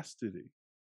chastity,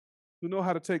 who know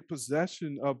how to take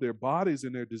possession of their bodies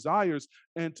and their desires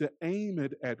and to aim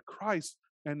it at Christ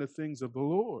and the things of the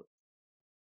Lord.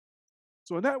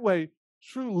 So in that way,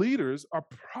 true leaders are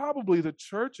probably the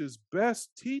church's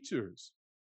best teachers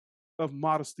of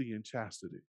modesty and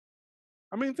chastity.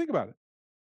 I mean, think about it.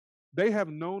 They have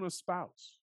known a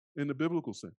spouse in the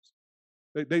biblical sense.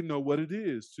 They know what it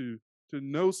is to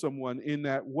know someone in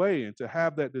that way and to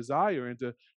have that desire and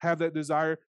to have that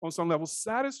desire on some level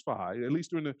satisfied, at least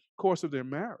during the course of their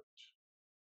marriage.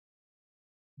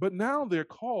 But now they're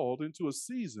called into a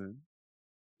season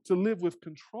to live with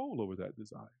control over that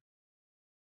desire.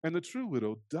 And the true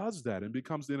widow does that and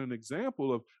becomes then an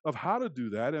example of how to do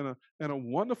that, and a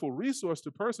wonderful resource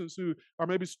to persons who are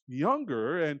maybe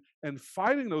younger and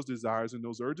fighting those desires and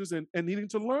those urges and needing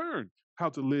to learn how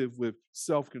to live with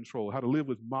self-control, how to live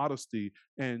with modesty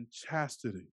and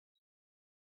chastity.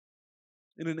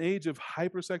 In an age of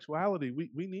hypersexuality,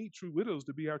 we need true widows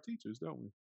to be our teachers, don't we?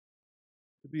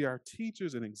 To be our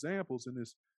teachers and examples in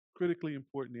this critically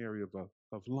important area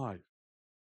of life.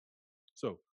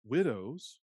 So,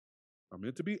 widows are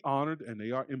meant to be honored, and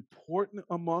they are important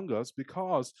among us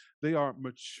because they are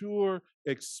mature,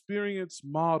 experienced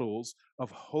models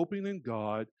of hoping in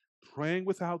God, praying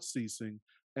without ceasing,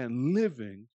 and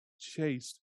living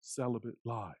chaste, celibate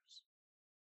lives.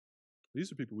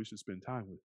 These are people we should spend time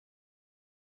with.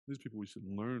 These are people we should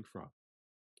learn from.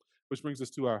 Which brings us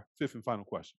to our fifth and final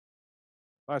question.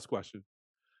 Last question.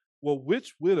 Well,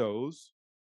 which widows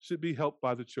should be helped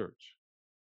by the church?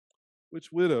 Which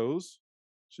widows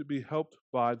should be helped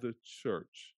by the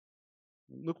church?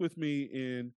 Look with me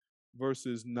in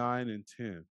verses 9 and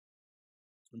 10.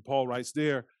 And Paul writes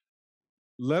there,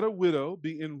 let a widow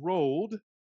be enrolled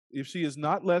if she is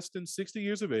not less than 60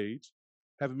 years of age,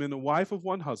 having been the wife of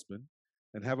one husband,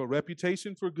 and have a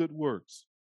reputation for good works.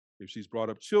 If she's brought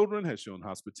up children, has shown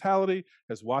hospitality,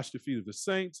 has washed the feet of the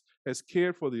saints, has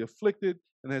cared for the afflicted,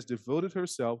 and has devoted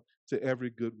herself to every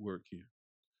good work here.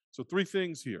 So 3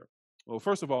 things here. Well,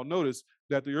 first of all, notice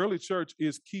that the early church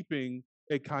is keeping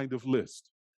a kind of list.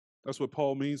 That's what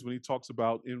Paul means when he talks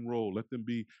about enroll. Let them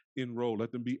be enrolled.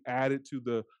 Let them be added to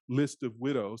the list of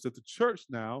widows that the church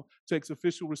now takes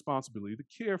official responsibility to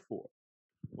care for.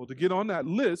 Well, to get on that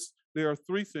list, there are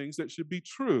 3 things that should be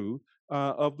true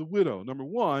of the widow. Number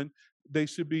 1, they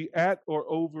should be at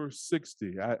or over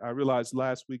 60. I realized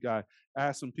last week I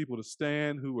asked some people to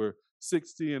stand who were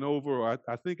 60 and over, or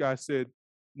I think I said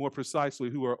more precisely,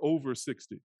 who are over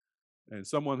 60. And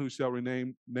someone who shall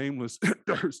remain nameless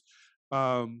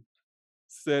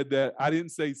said that I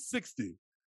didn't say 60.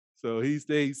 So he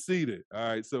stayed seated. All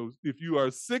right. So if you are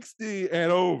 60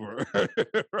 and over,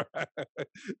 right?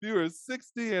 If you are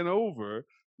 60 and over,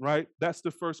 right? That's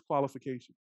the first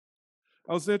qualification.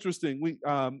 That was interesting.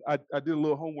 I did a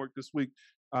little homework this week.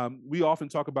 We often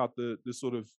talk about the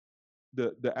sort of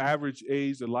the average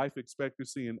age, the life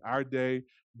expectancy in our day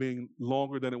being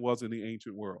longer than it was in the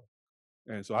ancient world.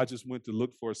 And so I just went to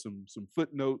look for some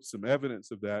footnotes, some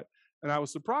evidence of that. And I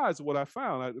was surprised at what I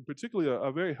found, particularly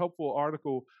a very helpful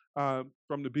article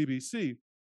from the BBC.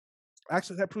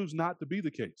 Actually, that proves not to be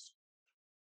the case.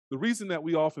 The reason that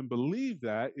we often believe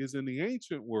that is in the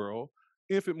ancient world,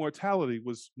 infant mortality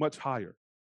was much higher.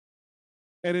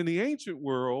 And in the ancient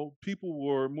world, people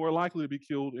were more likely to be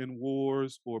killed in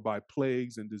wars or by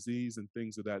plagues and disease and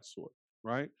things of that sort,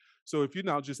 right? So if you're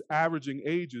now just averaging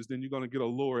ages, then you're going to get a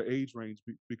lower age range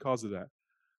because of that.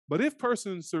 But if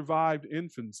persons survived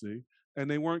infancy and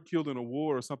they weren't killed in a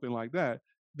war or something like that,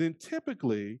 then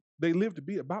typically they lived to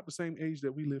be about the same age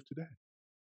that we live today.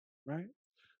 right?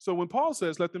 So when Paul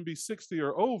says, let them be 60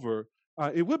 or over,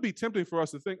 it would be tempting for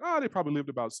us to think, oh, they probably lived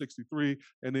about 63,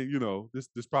 and then,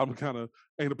 this problem kind of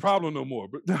ain't a problem no more.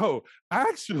 But no,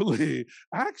 actually,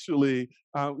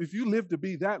 if you lived to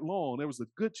be that long, there was a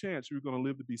good chance you were going to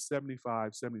live to be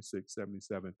 75, 76,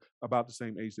 77, about the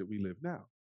same age that we live now,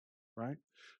 right?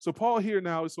 So Paul here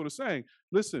now is sort of saying,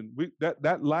 listen,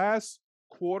 that last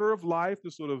quarter of life, the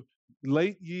sort of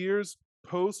late years,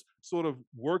 post sort of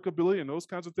workability and those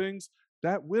kinds of things,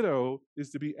 that widow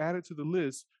is to be added to the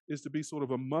list, is to be sort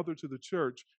of a mother to the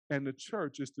church, and the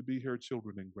church is to be her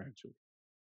children and grandchildren,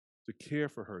 to care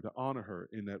for her, to honor her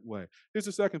in that way. Here's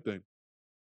the second thing.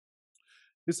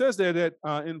 It says there that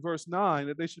in verse 9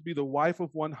 that they should be the wife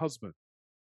of one husband.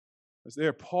 As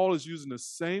there, Paul is using the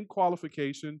same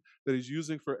qualification that he's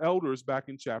using for elders back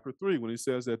in chapter 3 when he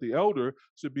says that the elder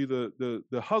should be the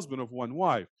husband of one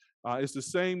wife. It's the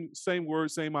same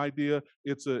word, same idea.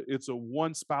 It's a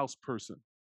one spouse person.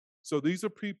 So these are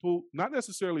people not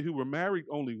necessarily who were married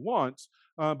only once,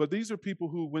 but these are people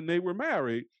who, when they were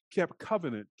married, kept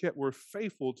covenant, were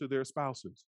faithful to their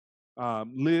spouses,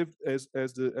 lived as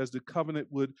the covenant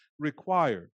would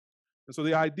require. And so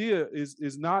the idea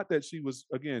is not that she was,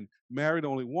 again, married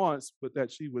only once, but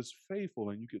that she was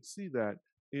faithful. And you could see that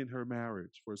in her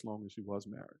marriage for as long as she was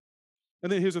married.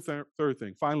 And then here's a third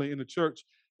thing. Finally, in the church,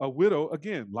 a widow,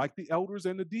 again, like the elders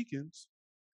and the deacons,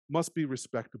 must be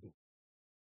respectable.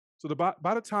 So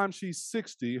by the time she's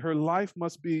 60, her life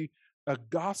must be a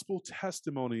gospel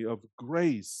testimony of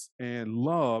grace and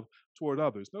love toward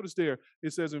others. Notice there,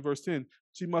 it says in verse 10,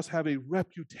 she must have a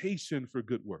reputation for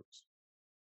good works.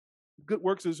 Good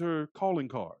works is her calling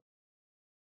card,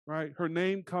 right? Her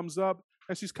name comes up,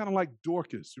 and she's kind of like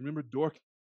Dorcas. Remember Dorcas?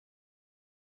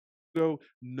 So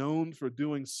known for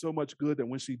doing so much good that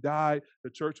when she died, the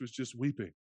church was just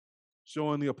weeping,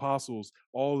 showing the apostles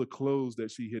all the clothes that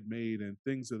she had made and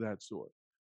things of that sort,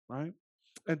 right?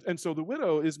 And so the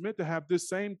widow is meant to have this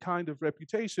same kind of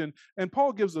reputation. And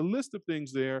Paul gives a list of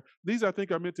things there. These, I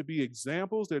think, are meant to be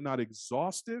examples. They're not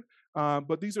exhaustive,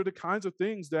 but these are the kinds of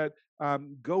things that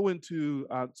go into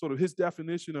sort of his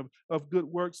definition of good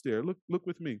works there. Look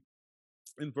with me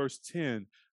in verse 10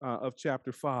 of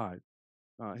chapter 5.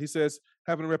 He says,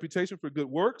 having a reputation for good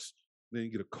works, then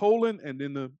you get a colon, and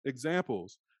then the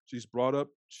examples. She's brought up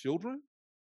children,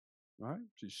 right?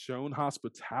 She's shown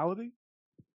hospitality.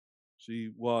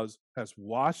 She has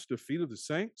washed the feet of the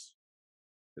saints,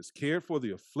 has cared for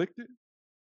the afflicted,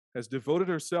 has devoted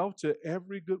herself to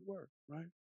every good work, right?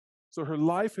 So her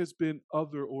life has been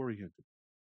other-oriented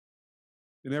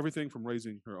in everything from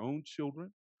raising her own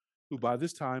children, who by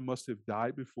this time must have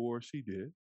died before she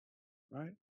did,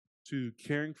 right? To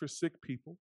caring for sick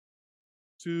people,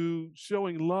 to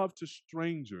showing love to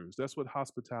strangers. That's what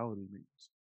hospitality means,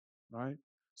 right?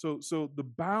 So the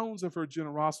bounds of her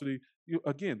generosity,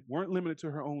 again, weren't limited to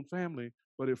her own family,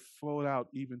 but it flowed out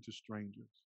even to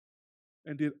strangers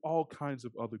and did all kinds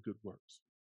of other good works.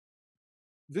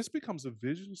 This becomes a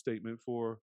vision statement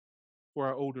for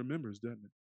our older members,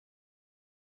 doesn't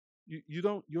it?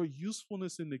 Your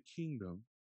usefulness in the kingdom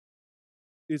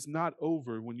is not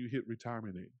over when you hit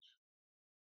retirement age.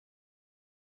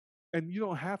 And you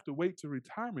don't have to wait to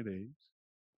retirement age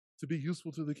to be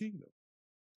useful to the kingdom.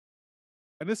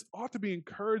 And this ought to be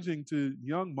encouraging to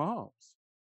young moms,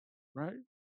 right?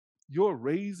 Your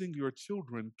raising your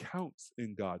children counts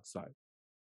in God's sight.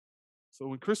 So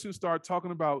when Christians start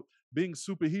talking about being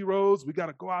superheroes, we got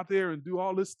to go out there and do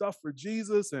all this stuff for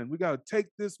Jesus, and we got to take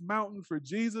this mountain for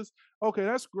Jesus. Okay,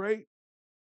 that's great,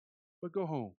 but go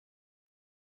home.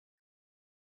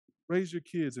 Raise your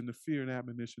kids in the fear and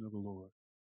admonition of the Lord.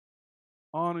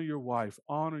 Honor your wife,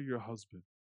 honor your husband.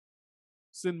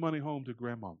 Send money home to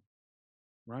grandma,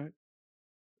 right?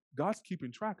 God's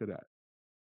keeping track of that.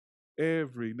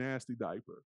 Every nasty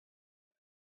diaper,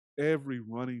 every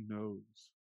runny nose,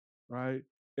 right?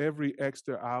 Every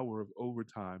extra hour of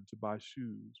overtime to buy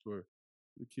shoes for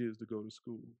the kids to go to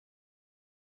school.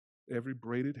 Every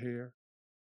braided hair,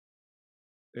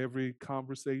 every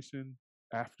conversation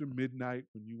after midnight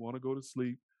when you want to go to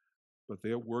sleep, but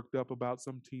they're worked up about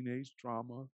some teenage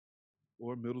drama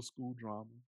or middle school drama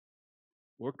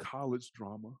or college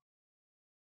drama.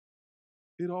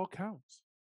 It all counts.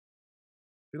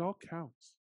 It all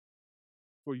counts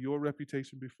for your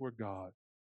reputation before God,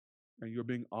 and you're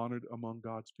being honored among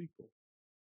God's people.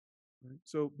 Right?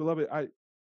 So, beloved, I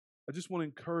just want to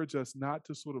encourage us not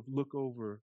to sort of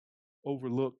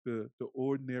overlook the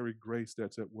ordinary grace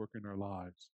that's at work in our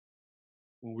lives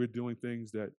when we're doing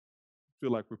things that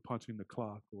feel like we're punching the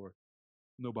clock or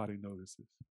nobody notices.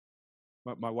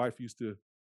 My wife used to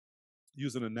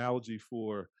use an analogy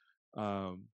for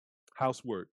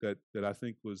housework that I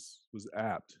think was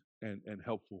apt and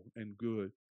helpful and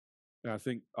good. And I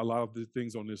think a lot of the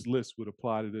things on this list would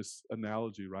apply to this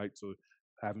analogy, right? So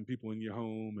having people in your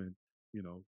home and, you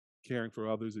know, caring for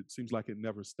others, it seems like it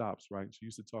never stops, right? She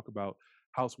used to talk about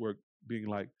housework being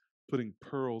like putting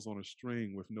pearls on a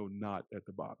string with no knot at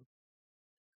the bottom.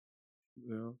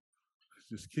 You know,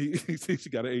 just keep. She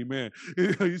got an amen.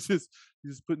 You know, you just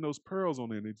putting those pearls on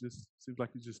there, and it just seems like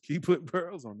you just keep putting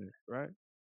pearls on there, right?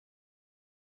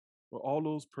 Well, all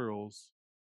those pearls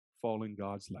fall in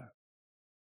God's lap.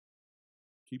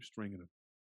 Keep stringing them.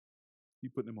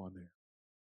 Keep putting them on there.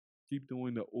 Keep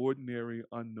doing the ordinary,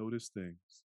 unnoticed things,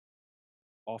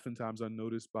 oftentimes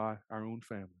unnoticed by our own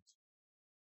families,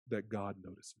 that God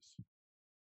notices.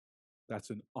 That's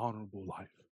an honorable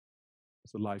life.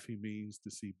 It's a life He means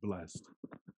to see blessed,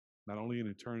 not only in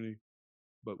eternity,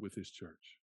 but with His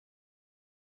church.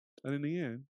 And in the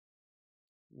end,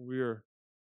 when we are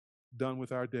done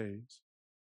with our days,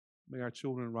 may our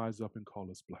children rise up and call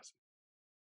us blessed.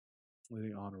 May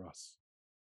they honor us.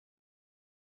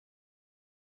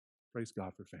 Praise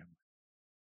God for family.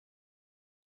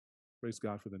 Praise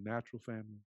God for the natural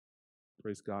family.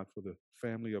 Praise God for the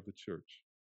family of the church.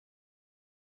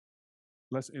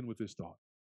 Let's end with this thought.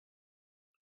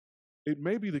 It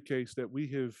may be the case that we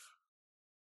have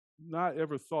not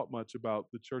ever thought much about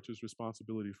the church's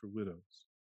responsibility for widows.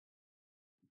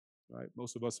 Right?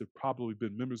 Most of us have probably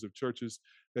been members of churches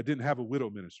that didn't have a widow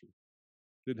ministry,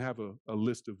 didn't have a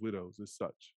list of widows as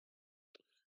such.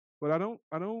 But I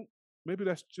don't, maybe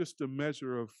that's just a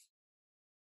measure of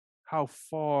how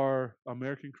far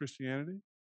American Christianity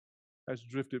has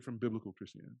drifted from biblical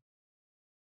Christianity.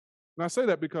 And I say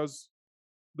that because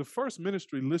the first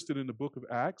ministry listed in the book of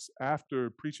Acts after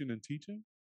preaching and teaching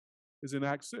is in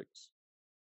Acts 6.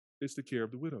 It's the care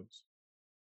of the widows,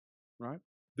 right?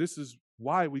 This is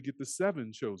why we get the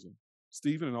 7 chosen,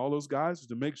 Stephen and all those guys,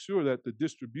 to make sure that the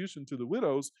distribution to the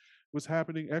widows was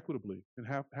happening equitably and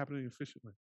happening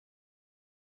efficiently.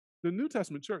 The New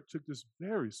Testament church took this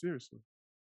very seriously.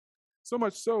 So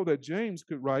much so that James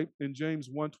could write in James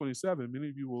 1:27, many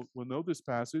of you will know this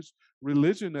passage,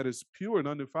 religion that is pure and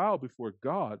undefiled before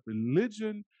God,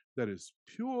 religion that is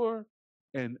pure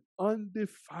and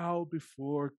undefiled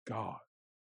before God,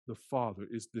 the Father,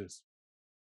 is this: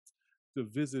 to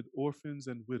visit orphans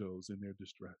and widows in their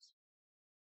distress.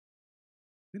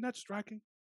 Isn't that striking?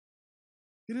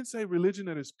 He didn't say religion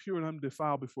that is pure and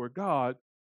undefiled before God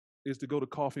is to go to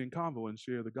Coffee and Convo and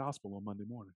share the gospel on Monday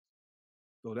morning,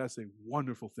 though that's a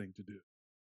wonderful thing to do.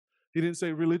 He didn't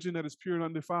say religion that is pure and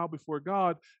undefiled before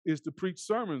God is to preach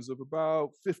sermons of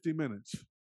about 50 minutes,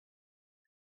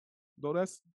 though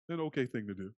that's an okay thing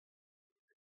to do.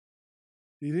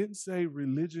 He didn't say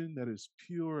religion that is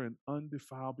pure and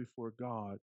undefiled before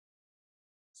God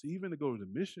is even to go to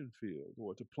the mission field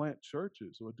or to plant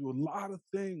churches or do a lot of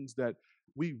things that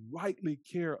we rightly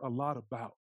care a lot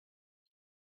about.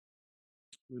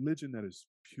 Religion that is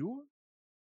pure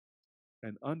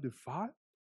and undefiled,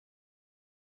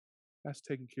 that's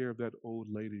taking care of that old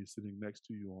lady sitting next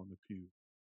to you on the pew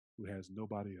who has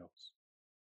nobody else,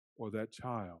 or that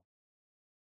child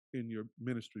in your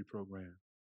ministry program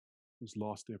who's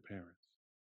lost their parents.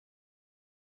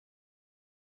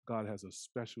 God has a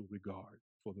special regard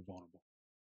for the vulnerable,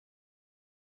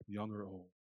 young or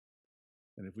old.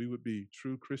 And if we would be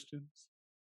true Christians,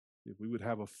 if we would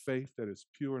have a faith that is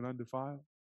pure and undefiled,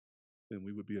 then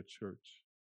we would be a church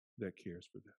that cares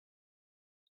for them.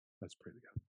 Let's pray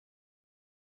together.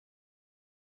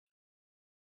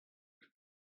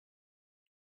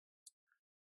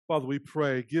 Father, we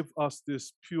pray, give us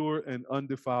this pure and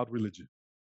undefiled religion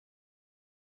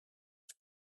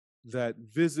that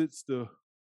visits the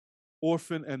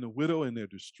orphan and the widow in their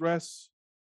distress,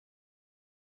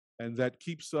 and that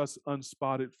keeps us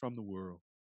unspotted from the world.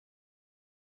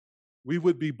 We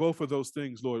would be both of those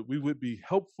things, Lord. We would be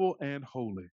helpful and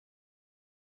holy.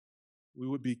 We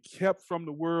would be kept from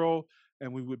the world,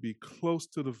 and we would be close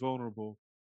to the vulnerable.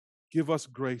 Give us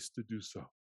grace to do so.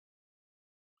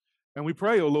 And we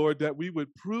pray, O Lord, that we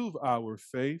would prove our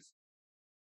faith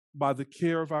by the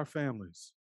care of our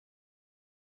families.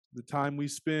 The time we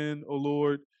spend, O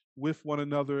Lord, with one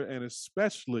another, and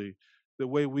especially the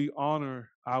way we honor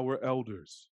our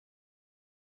elders,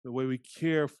 the way we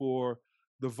care for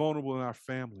the vulnerable in our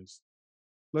families.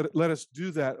 Let us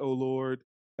do that, O Lord,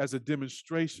 as a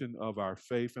demonstration of our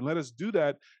faith. And let us do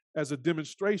that as a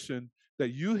demonstration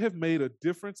that you have made a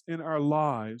difference in our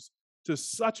lives to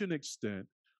such an extent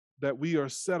that we are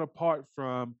set apart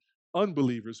from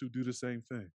unbelievers who do the same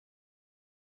thing.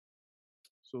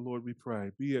 So, Lord, we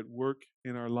pray, be at work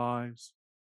in our lives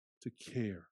to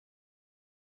care,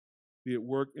 be at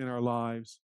work in our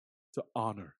lives to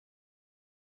honor,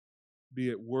 be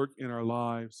at work in our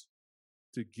lives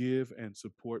to give and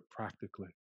support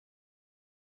practically.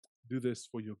 Do this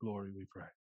for your glory, we pray.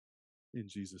 In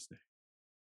Jesus' name,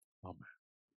 amen.